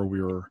before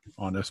we were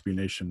on SB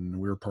Nation.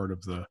 We were part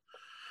of the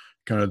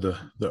kind of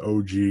the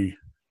OG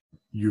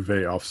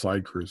Juve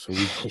offside crew. So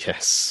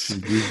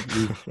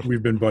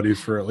we've been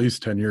buddies for at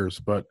least 10 years.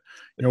 But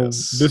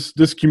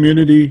this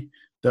community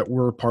that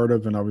we're a part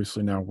of, and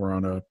obviously now we're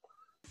on a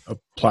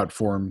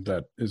platform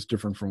that is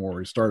different from where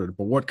we started.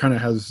 But what kind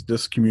of has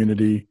this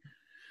community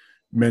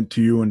meant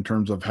to you in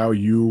terms of how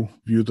you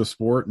view the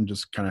sport and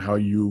just kind of how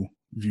you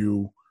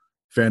view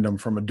fandom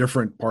from a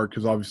different part?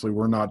 Because obviously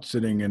we're not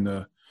sitting in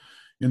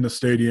the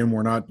stadium.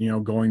 We're not,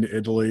 going to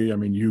Italy.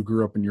 You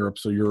grew up in Europe,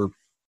 so you're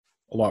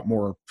a lot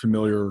more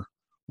familiar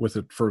with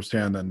it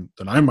firsthand than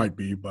I might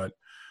be. But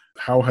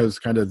how has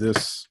kind of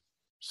this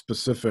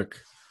specific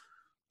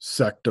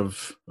sect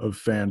of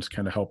fans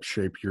kind of helped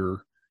shape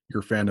your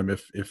fandom,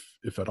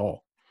 if at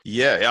all?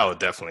 Yeah, it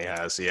definitely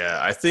has. Yeah,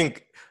 I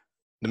think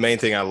the main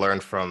thing I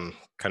learned from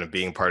kind of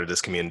being part of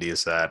this community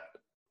is that,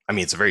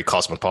 it's a very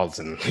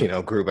cosmopolitan,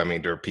 group.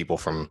 There are people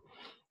from,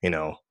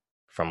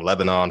 from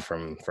Lebanon,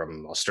 from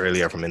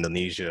Australia, from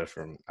Indonesia,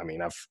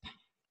 I've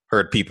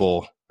heard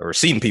people or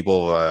seen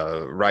people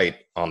write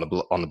on the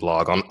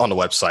blog, on the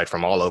website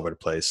from all over the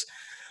place.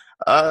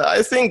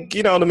 I think,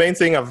 the main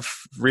thing I've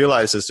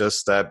realized is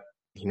just that,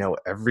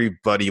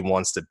 everybody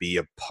wants to be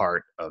a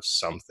part of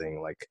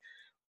something, like,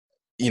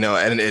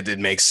 and it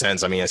makes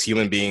sense. As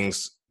human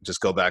beings,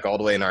 just go back all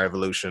the way in our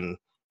evolution,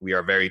 we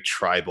are very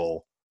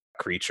tribal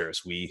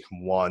creatures. We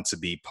want to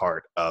be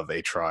part of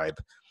a tribe.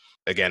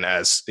 Again,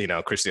 as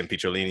Christian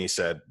Picciolini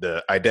said,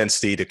 the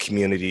identity, the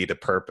community, the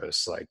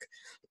purpose, like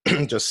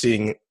just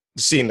seeing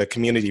the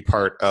community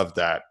part of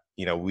that.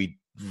 We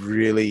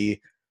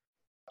really,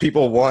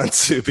 people want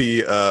to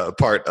be a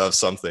part of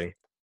something.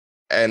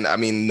 And I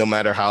mean, no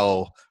matter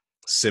how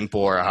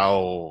simple or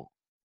how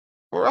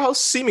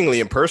seemingly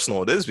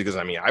impersonal it is, because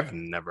I mean, I've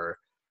never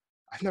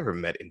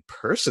met in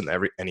person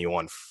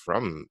anyone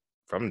from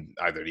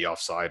either the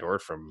offside or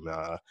from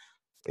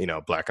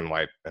Black and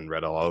White and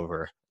Red All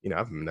Over.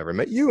 I've never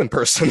met you in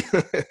person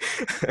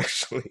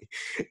actually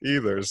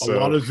either. So a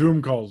lot of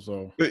Zoom calls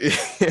though.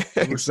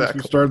 Exactly. Since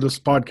we started this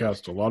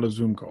podcast, a lot of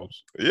Zoom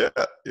calls.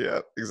 Yeah,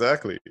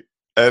 exactly.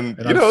 And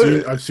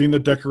I've seen the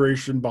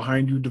decoration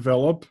behind you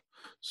develop.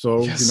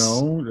 So, yes.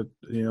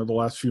 the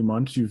last few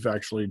months you've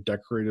actually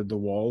decorated the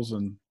walls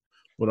and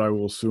what I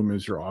will assume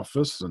is your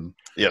office. And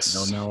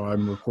yes, now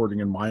I'm recording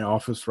in my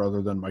office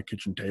rather than my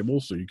kitchen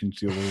table, so you can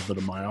see a little bit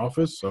of my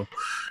office. So,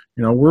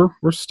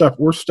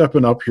 we're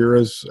stepping up here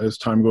as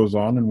time goes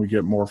on and we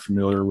get more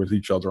familiar with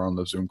each other on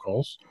the Zoom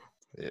calls.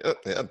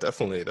 Yeah,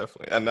 definitely.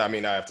 And I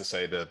mean, I have to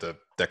say that the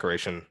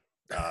decoration,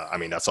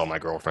 that's all my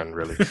girlfriend,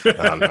 really.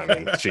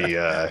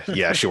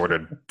 She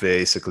ordered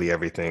basically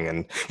everything,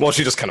 and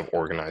she just kind of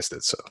organized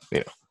it. So,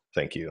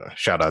 thank you.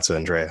 Shout out to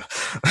Andrea.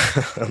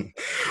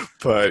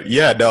 But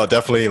yeah, no,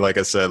 definitely, like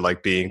I said,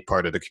 like being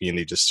part of the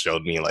community just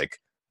showed me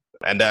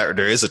and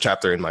there is a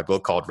chapter in my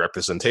book called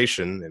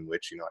Representation, in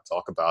which, I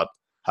talk about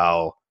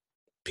how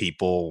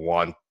people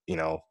want,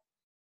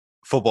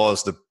 football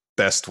is the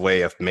best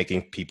way of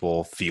making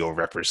people feel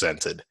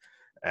represented.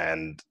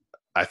 And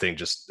I think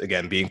just,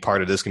 again, being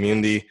part of this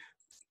community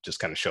just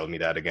kind of showed me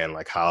that again,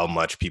 like how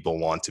much people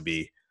want to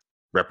be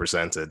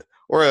represented.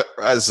 Or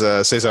as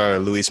Cesar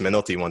Luis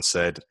Menotti once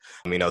said,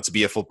 to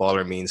be a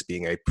footballer means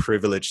being a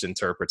privileged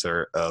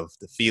interpreter of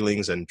the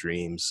feelings and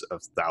dreams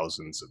of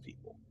thousands of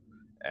people.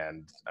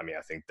 And I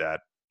think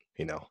that,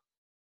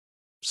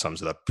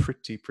 sums it up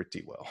pretty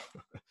well.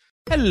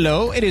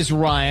 Hello, it is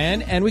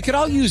Ryan, and we could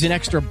all use an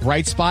extra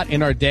bright spot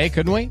in our day,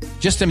 couldn't we?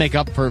 Just to make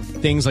up for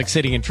things like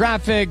sitting in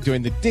traffic,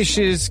 doing the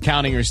dishes,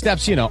 counting your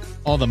steps,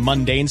 all the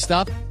mundane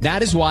stuff.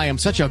 That is why I'm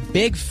such a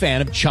big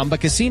fan of Chumba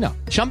Casino.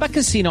 Chumba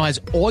Casino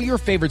has all your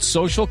favorite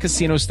social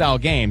casino-style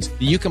games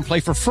that you can play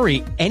for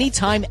free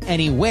anytime,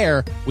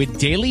 anywhere with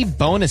daily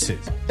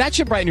bonuses. That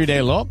should brighten your day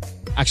a little.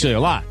 Actually, a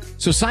lot.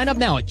 So sign up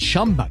now at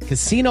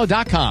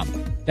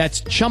ChumbaCasino.com.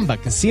 That's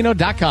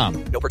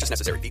ChumbaCasino.com. No purchase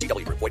necessary.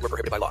 VGW Group. Void where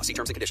prohibited by law. See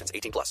terms and conditions.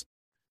 18+.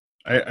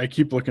 I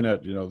keep looking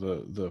at,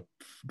 the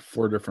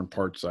 4 different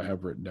parts I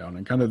have written down,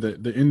 and kind of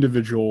the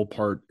individual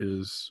part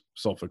is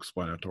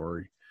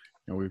self-explanatory.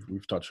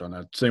 We've touched on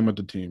that. Same with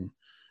the team.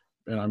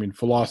 And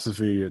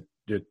philosophy,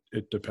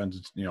 it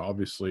depends.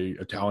 Obviously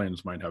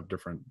Italians might have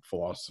different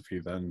philosophy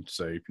than,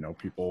 say,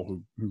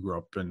 people who grew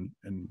up in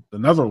the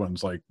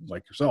Netherlands, like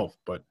yourself.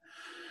 But,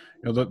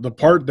 the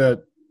part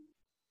that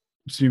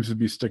seems to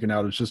be sticking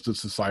out is just the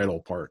societal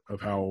part of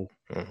how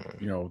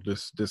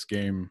this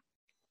game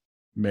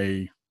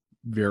may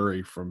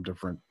vary from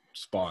different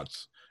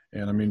spots.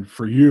 And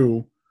for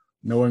you,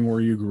 knowing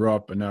where you grew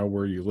up and now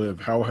where you live,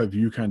 how have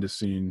you kind of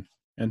seen,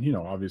 and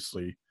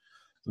obviously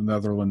the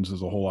Netherlands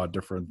is a whole lot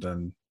different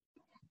than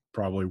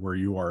probably where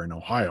you are in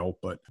Ohio,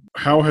 but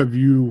how have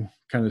you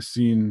kind of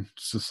seen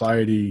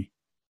society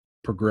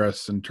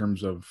progress in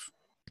terms of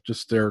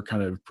just their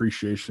kind of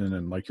appreciation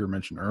and, like you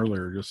mentioned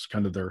earlier, just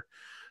kind of their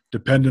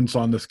dependence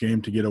on this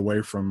game to get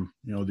away from,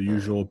 the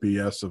usual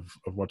BS of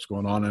what's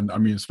going on. And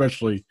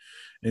especially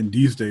in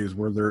these days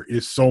where there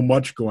is so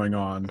much going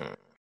on,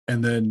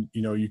 and then,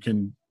 you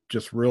can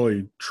just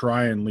really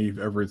try and leave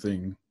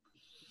everything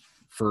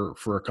for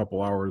a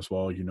couple hours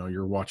while,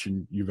 you're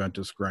watching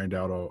Juventus grind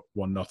out a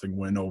 1-0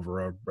 win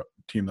over a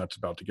team that's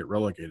about to get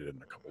relegated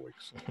in a couple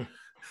weeks.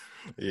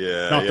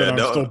 Yeah. Not that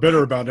I'm still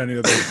bitter about any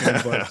of those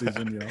things last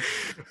season,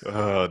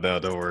 Oh no,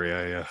 don't worry.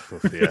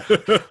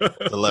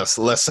 The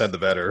less said, the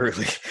better,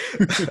 really.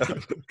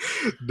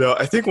 No,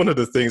 I think one of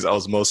the things I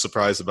was most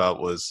surprised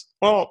about was,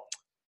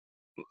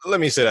 let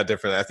me say that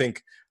differently. I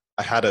think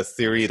I had a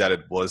theory that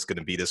it was going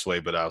to be this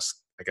way, but I was,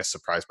 I guess,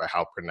 surprised by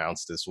how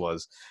pronounced this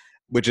was,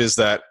 which is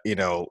that,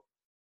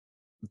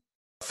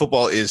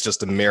 football is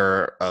just a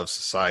mirror of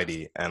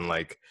society. And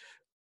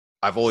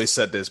I've always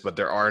said this, but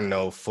there are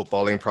no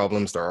footballing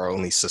problems. There are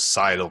only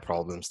societal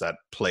problems that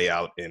play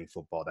out in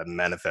football, that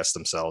manifest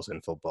themselves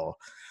in football.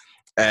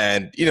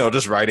 And,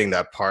 just writing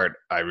that part,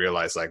 I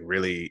realized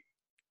really,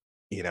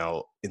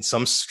 in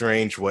some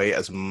strange way,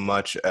 as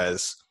much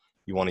as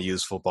you want to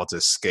use football to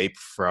escape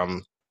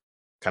from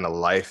kind of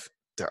life,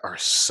 there are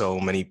so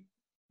many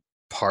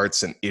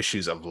parts and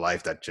issues of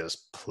life that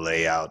just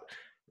play out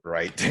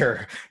right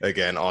there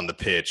again on the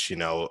pitch.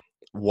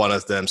 One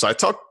of them, so I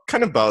talk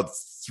kind of about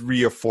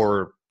 3 or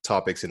 4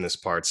 topics in this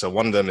part. So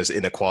one of them is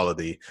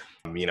inequality.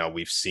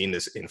 We've seen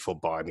this in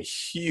football,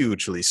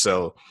 hugely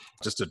so,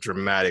 just the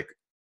dramatic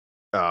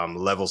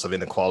levels of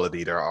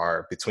inequality there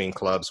are between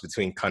clubs,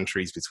 between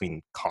countries,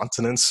 between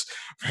continents,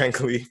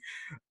 frankly.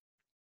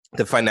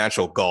 the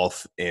financial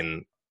gulf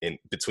in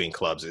between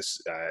clubs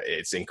is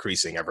it's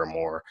increasing ever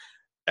more.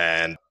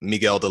 And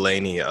Miguel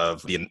Delaney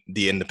of the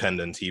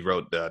Independent, he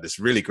wrote this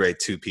really great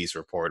 2-piece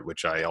report,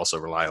 which I also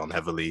rely on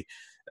heavily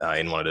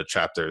in one of the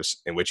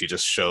chapters, in which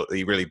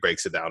he really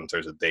breaks it down in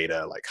terms of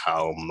data, like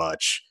how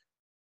much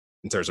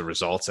in terms of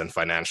results and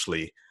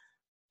financially,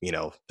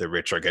 the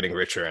rich are getting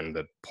richer and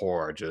the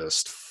poor are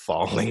just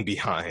falling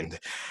behind.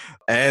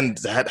 And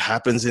that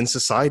happens in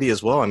society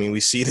as well. I mean, we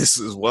see this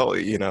as well,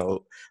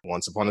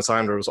 once upon a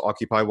time there was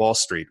Occupy Wall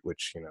Street,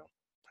 which,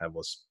 that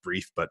was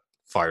brief but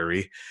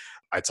fiery.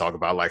 I talk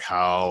about like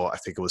how I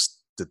think it was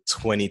the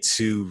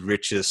 22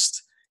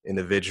 richest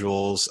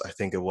individuals, I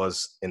think it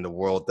was, in the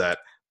world that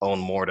own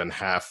more than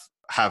have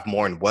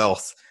more in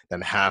wealth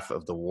than half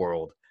of the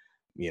world,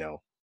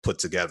 put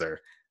together.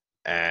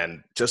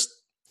 And just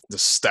the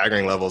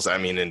staggering levels, I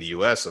mean, in the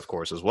US, of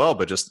course, as well,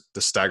 but just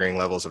the staggering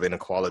levels of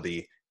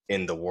inequality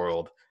in the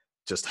world,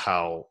 just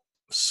how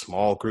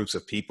small groups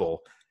of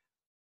people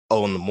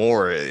own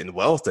more in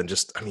wealth than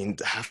just,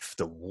 half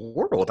the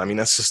world. I mean,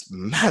 that's just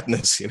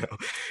madness,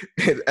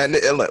 and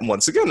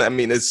once again, I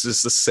mean, it's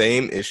just the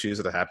same issues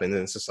that happen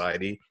in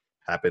society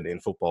happen in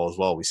football as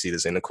well. We see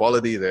this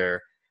inequality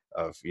there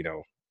of,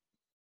 the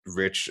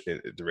rich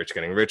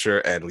getting richer,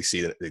 and we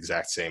see the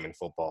exact same in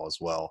football as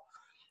well.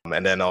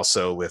 And then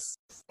also with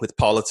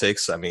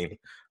politics, I mean,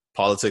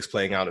 politics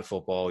playing out in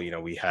football,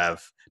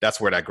 that's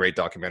where that great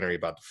documentary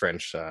about the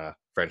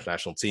French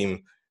national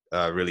team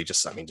really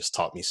just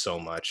taught me so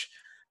much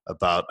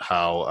about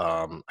how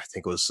I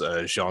think it was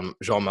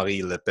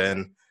Jean-Marie Le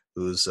Pen,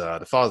 who's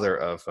the father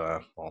of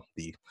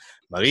the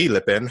Marie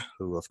Le Pen,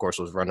 who of course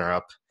was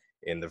runner-up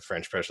in the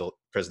French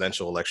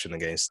presidential election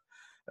against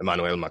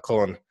Emmanuel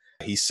Macron.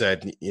 He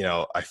said,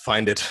 I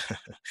find it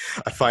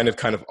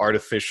kind of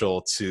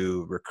artificial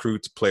to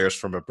recruit players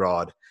from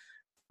abroad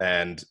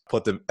and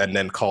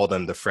then call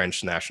them the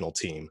French national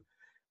team.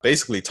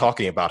 Basically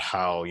talking about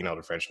how,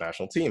 the French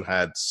national team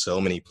had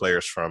so many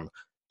players from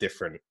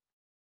different,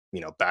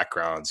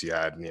 backgrounds. You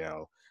had, you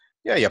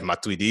have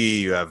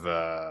Matuidi, you have,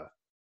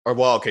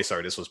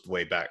 this was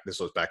way back. This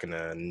was back in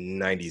the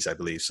 90s, I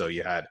believe. So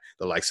you had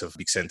the likes of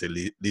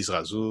Vicente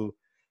Lizarazu,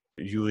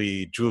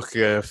 Yuri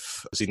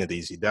Djurkaeff,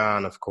 Zinedine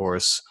Zidane, of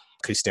course,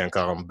 Christian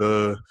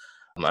Carambeu.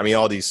 I mean,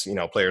 all these,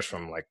 players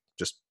from like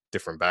just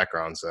different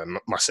backgrounds.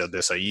 Marcel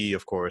Desailly,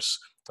 of course,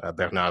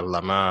 Bernard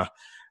Lama.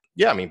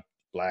 Yeah, I mean,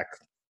 black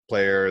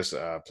players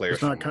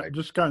it's not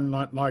just kind of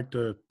not like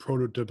the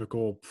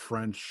prototypical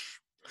French.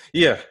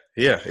 Yeah,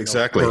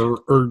 exactly.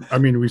 Or I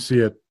mean, we see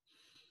it,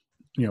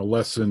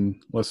 less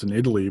in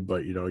Italy,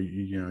 but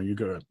you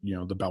got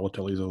the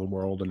Balotellis of the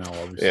world, and now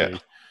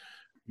obviously,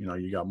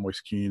 you got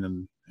Moise Kean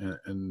and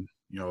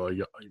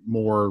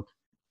more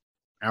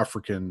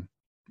African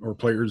or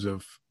players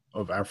of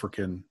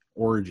African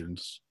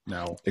origins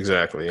now.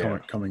 Exactly.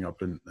 Coming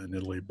up in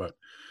Italy, but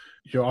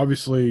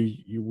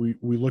obviously we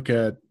look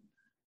at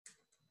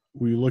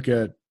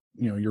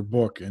your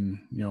book, and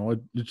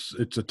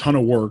it's a ton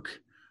of work,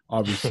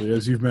 obviously,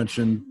 as you've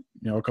mentioned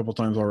a couple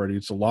times already.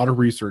 It's a lot of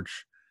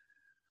research,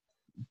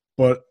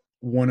 but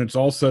when it's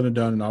all said and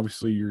done, and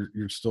obviously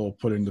you're still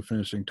putting the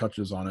finishing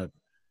touches on it,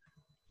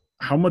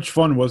 how much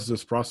fun was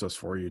this process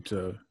for you,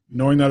 to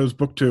knowing that it was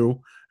book 2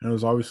 and it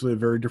was obviously a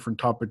very different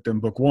topic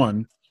than book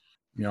 1?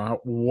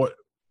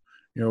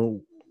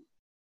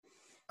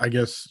 I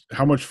guess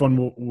how much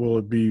fun will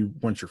it be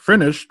once you're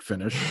finished,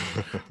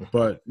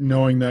 but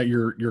knowing that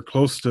you're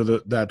close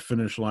to that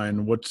finish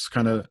line, what's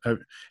kind of, have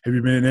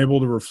you been able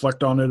to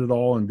reflect on it at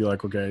all and be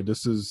like, okay,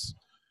 this is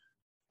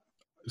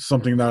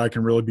something that I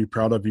can really be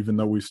proud of, even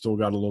though we've still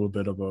got a little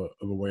bit of a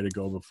way to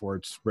go before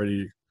it's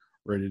ready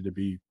to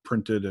be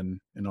printed and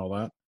all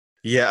that?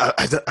 Yeah,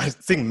 I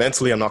think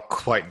mentally I'm not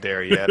quite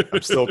there yet.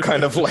 I'm still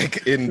kind of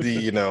like in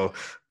the,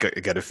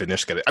 get it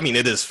finished, I mean,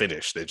 it is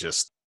finished. It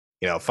just,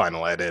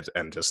 final edit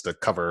and just the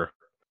cover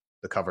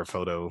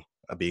photo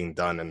being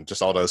done and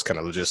just all those kind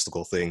of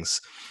logistical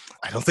things.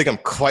 I don't think I'm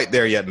quite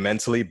there yet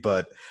mentally,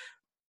 but,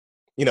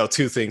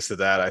 2 things to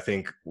that. I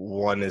think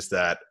one is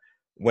that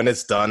when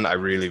it's done, I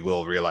really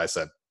will realize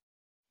that,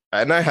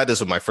 and I had this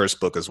with my first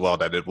book as well,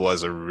 that it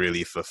was a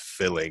really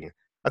fulfilling,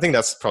 I think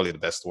that's probably the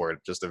best word,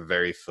 just a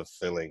very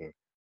fulfilling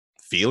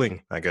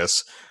feeling, I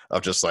guess,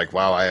 of just like,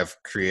 wow, I have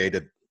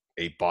created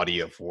a body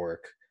of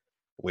work,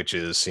 which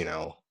is,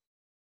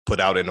 put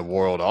out in the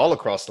world, all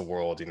across the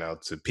world,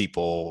 to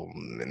people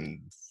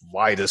in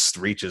widest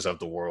reaches of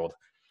the world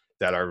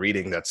that are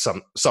reading that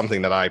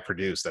something that I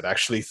produced, that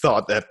actually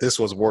thought that this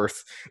was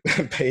worth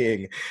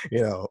paying,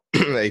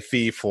 a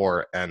fee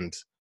for, and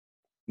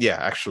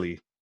actually,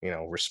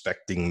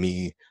 respecting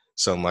me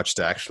so much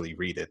to actually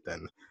read it.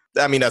 Then,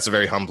 I mean, that's a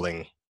very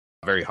humbling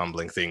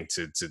thing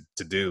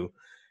to do.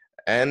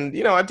 And,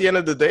 at the end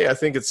of the day, I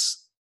think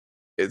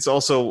it's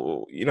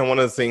also, one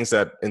of the things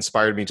that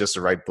inspired me just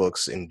to write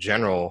books in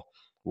general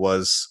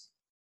was,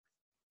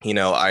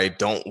 I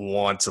don't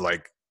want to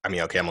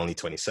okay, I'm only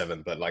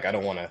 27, but I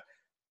don't want to,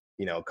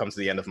 come to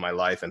the end of my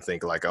life and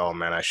think like, oh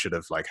man, I should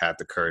have had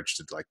the courage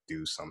to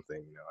do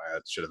something. I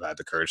should have had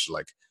the courage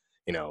to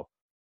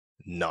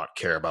not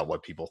care about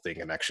what people think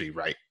and actually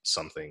write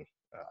something.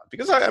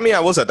 Because I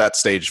was at that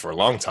stage for a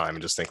long time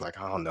and just think like,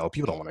 oh no,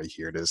 people don't want to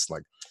hear this.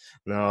 Like,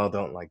 no,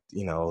 don't like,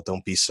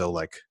 don't be so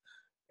like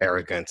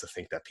arrogant to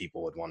think that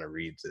people would want to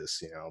read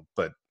this,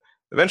 But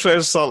eventually I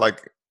just thought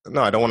like,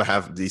 no, I don't want to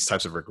have these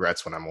types of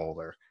regrets when I'm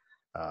older.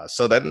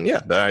 So then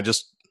I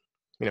just,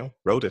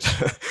 wrote it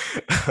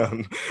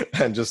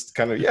and just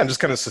kind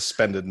of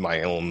suspended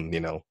my own,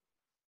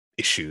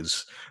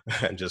 issues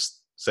and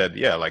just said,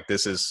 yeah, like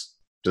this is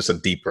just a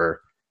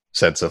deeper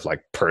sense of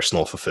like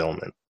personal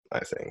fulfillment, I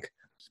think.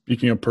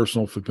 Speaking of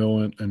personal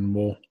fulfillment, and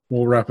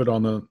we'll wrap it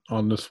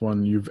on this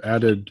one. You've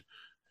added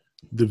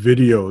the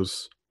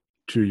videos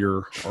to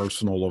your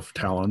arsenal of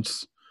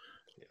talents.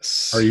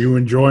 Yes. Are you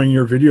enjoying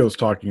your videos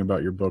talking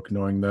about your book,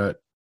 knowing that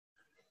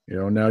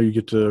now you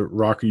get to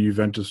rock a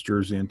Juventus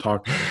jersey and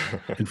talk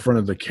in front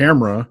of the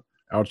camera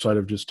outside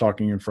of just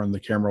talking in front of the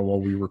camera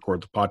while we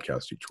record the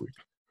podcast each week?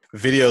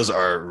 Videos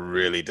are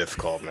really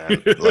difficult,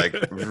 man. Like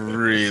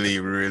really,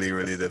 really,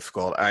 really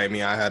difficult. I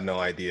mean, I had no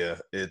idea.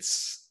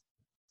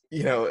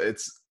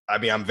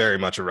 I'm very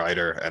much a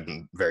writer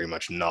and very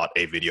much not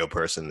a video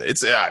person. It's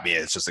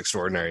just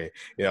extraordinary.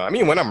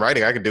 When I'm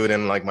writing, I can do it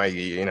in like my,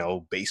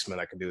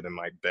 basement. I can do it in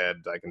my bed.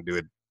 I can do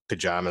it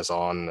pajamas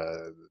on,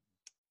 I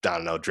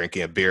don't know,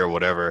 drinking a beer or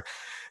whatever.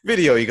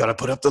 Video, you got to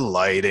put up the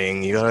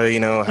lighting. You got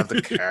to, have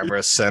the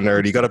camera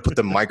centered. You got to put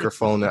the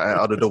microphone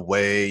out of the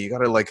way. You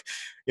got to like,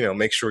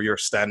 make sure you're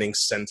standing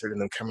centered in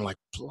the camera. Like,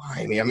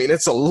 blimey. I mean,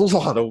 it's a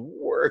lot of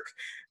work.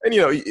 And,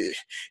 you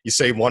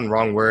say one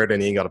wrong word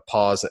and you got to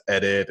pause and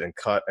edit and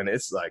cut. And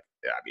it's like,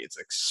 it's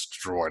an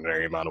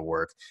extraordinary amount of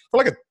work. For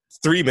like a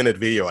 3-minute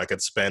video, I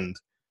could spend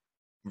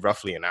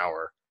roughly an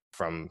hour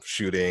from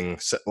shooting,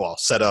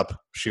 set up,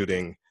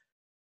 shooting,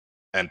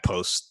 and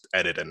post,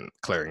 edit, and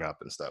clearing up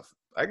and stuff.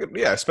 I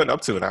spend up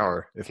to an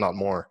hour, if not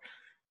more.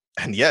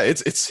 And yeah,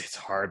 it's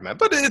hard, man.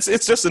 But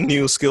it's just a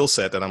new skill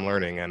set that I'm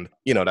learning. And,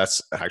 that's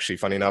actually,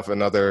 funny enough,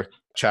 another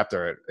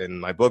chapter in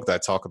my book that I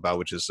talk about,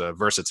 which is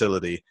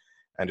versatility,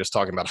 and just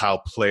talking about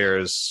how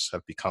players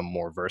have become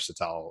more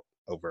versatile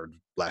over the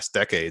last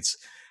decades.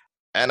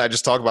 And I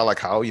just talk about like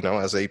how, in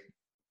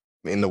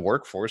the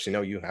workforce,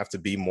 you have to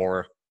be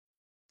more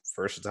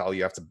versatile.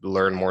 You have to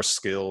learn more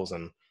skills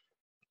and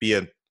be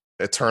an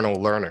eternal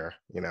learner,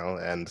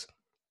 and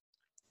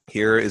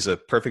here is a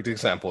perfect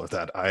example of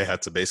that. I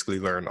had to basically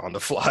learn on the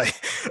fly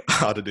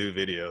how to do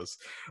videos.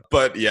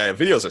 But yeah,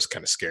 videos are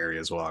kind of scary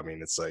as well. I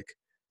mean, it's like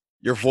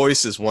your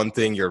voice is one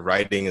thing, your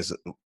writing is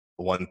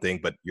one thing,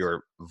 but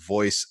your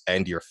voice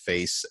and your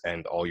face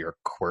and all your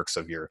quirks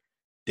of your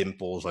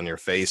dimples on your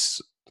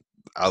face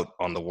out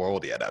on the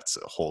world, that's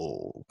a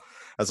whole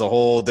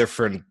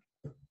different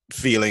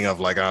feeling of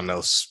like, I don't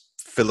know,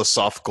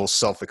 philosophical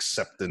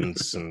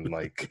self-acceptance and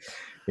like,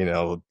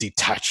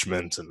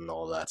 detachment and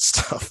all that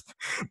stuff.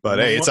 But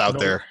hey, it's out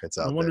there. It's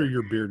out there. No wonder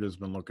your beard has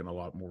been looking a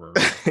lot more.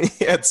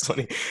 Yeah, it's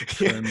funny.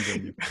 And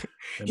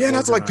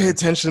not to like pay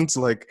attention to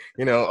like,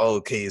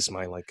 okay, is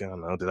my like, I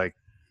don't know, did I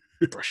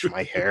brush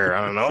my hair?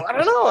 I don't know.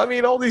 I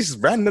mean, all these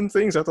random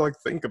things I have to like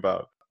think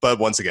about. But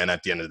once again,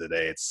 at the end of the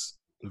day, it's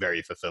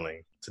very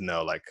fulfilling to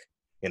know like,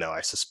 I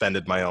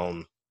suspended my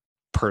own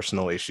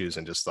personal issues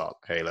and just thought,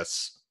 hey,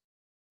 let's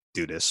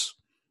do this.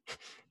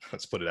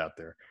 Let's put it out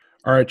there.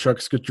 All right, Chuck,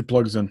 get your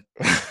plugs in.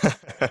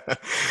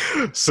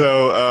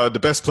 So the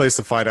best place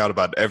to find out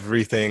about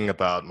everything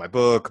about my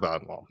book,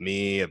 about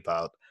me,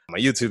 about my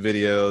YouTube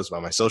videos,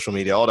 about my social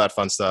media, all that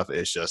fun stuff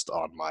is just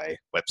on my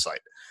website.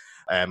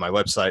 And my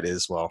website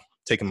is,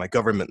 taking my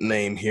government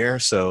name here.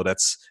 So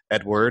that's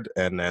Edward,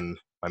 and then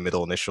my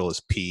middle initial is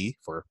P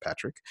for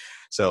Patrick.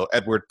 So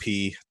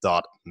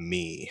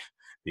edwardp.me,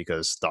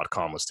 because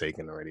 .com was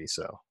taken already.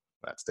 So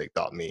that's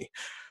take.me.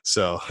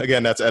 So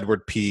again, that's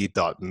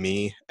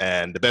edwardp.me.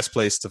 And the best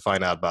place to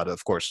find out about it,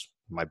 of course,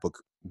 my book,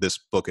 this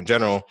book in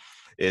general,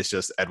 is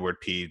just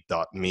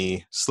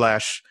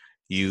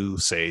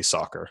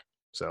edwardp.me/YouSaySoccer.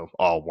 So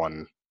all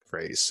one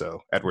phrase.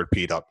 So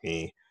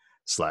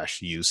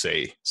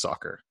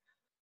edwardp.me/YouSaySoccer.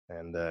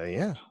 And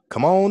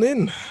come on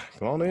in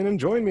and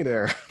join me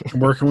there.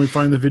 Where can we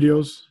find the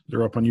videos?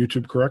 They're up on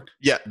YouTube, correct?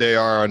 Yeah, they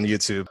are on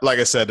YouTube. Like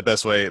I said, the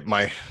best way,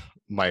 my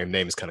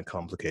name is kind of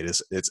complicated.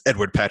 It's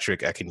Edward Patrick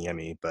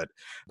Akinyemi, but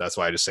that's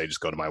why I just say just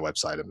go to my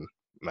website and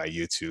my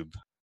YouTube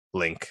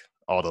link.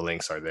 All the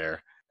links are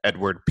there.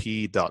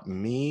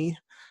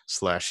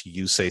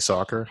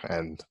 edwardp.me/YouSaySoccer,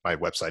 and my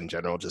website in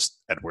general,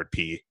 just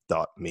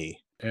edwardp.me.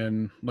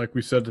 And like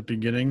we said at the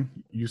beginning,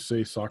 You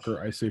Say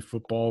Soccer, I Say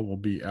Football will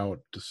be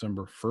out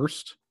December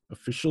 1st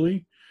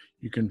officially.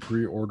 You can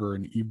pre-order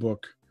an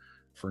ebook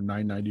for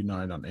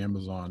 $9.99 on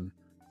Amazon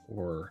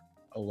or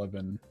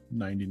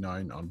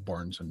 $11.99 on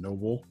Barnes &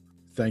 Noble.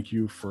 Thank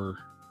you for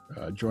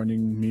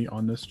joining me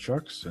on this,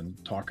 Chucks, and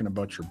talking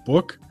about your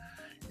book.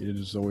 It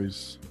is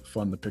always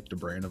fun to pick the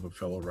brain of a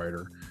fellow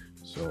writer.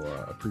 So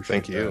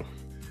appreciate Thank you.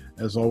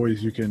 As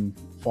always, you can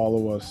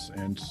follow us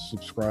and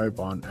subscribe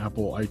on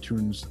Apple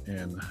iTunes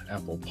and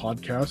Apple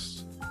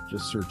Podcasts.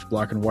 Just search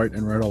Black and White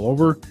and Red all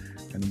over,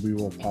 and we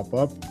will pop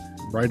up.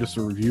 Write us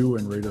a review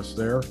and rate us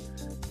there.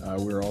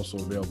 We're also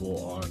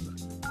available on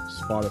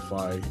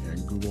Spotify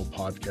and Google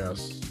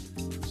Podcasts.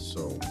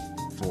 So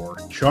for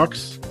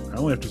Chuck's, I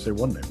only have to say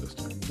one name this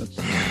time. That's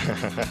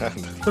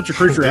such a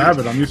creature of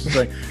habit. I'm used to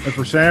saying, and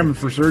for Sam and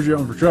for Sergio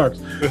and for Chuck's.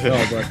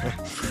 No, but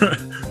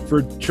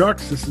for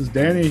Chuck's, this is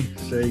Danny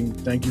saying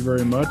thank you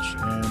very much,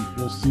 and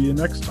we'll see you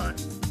next time.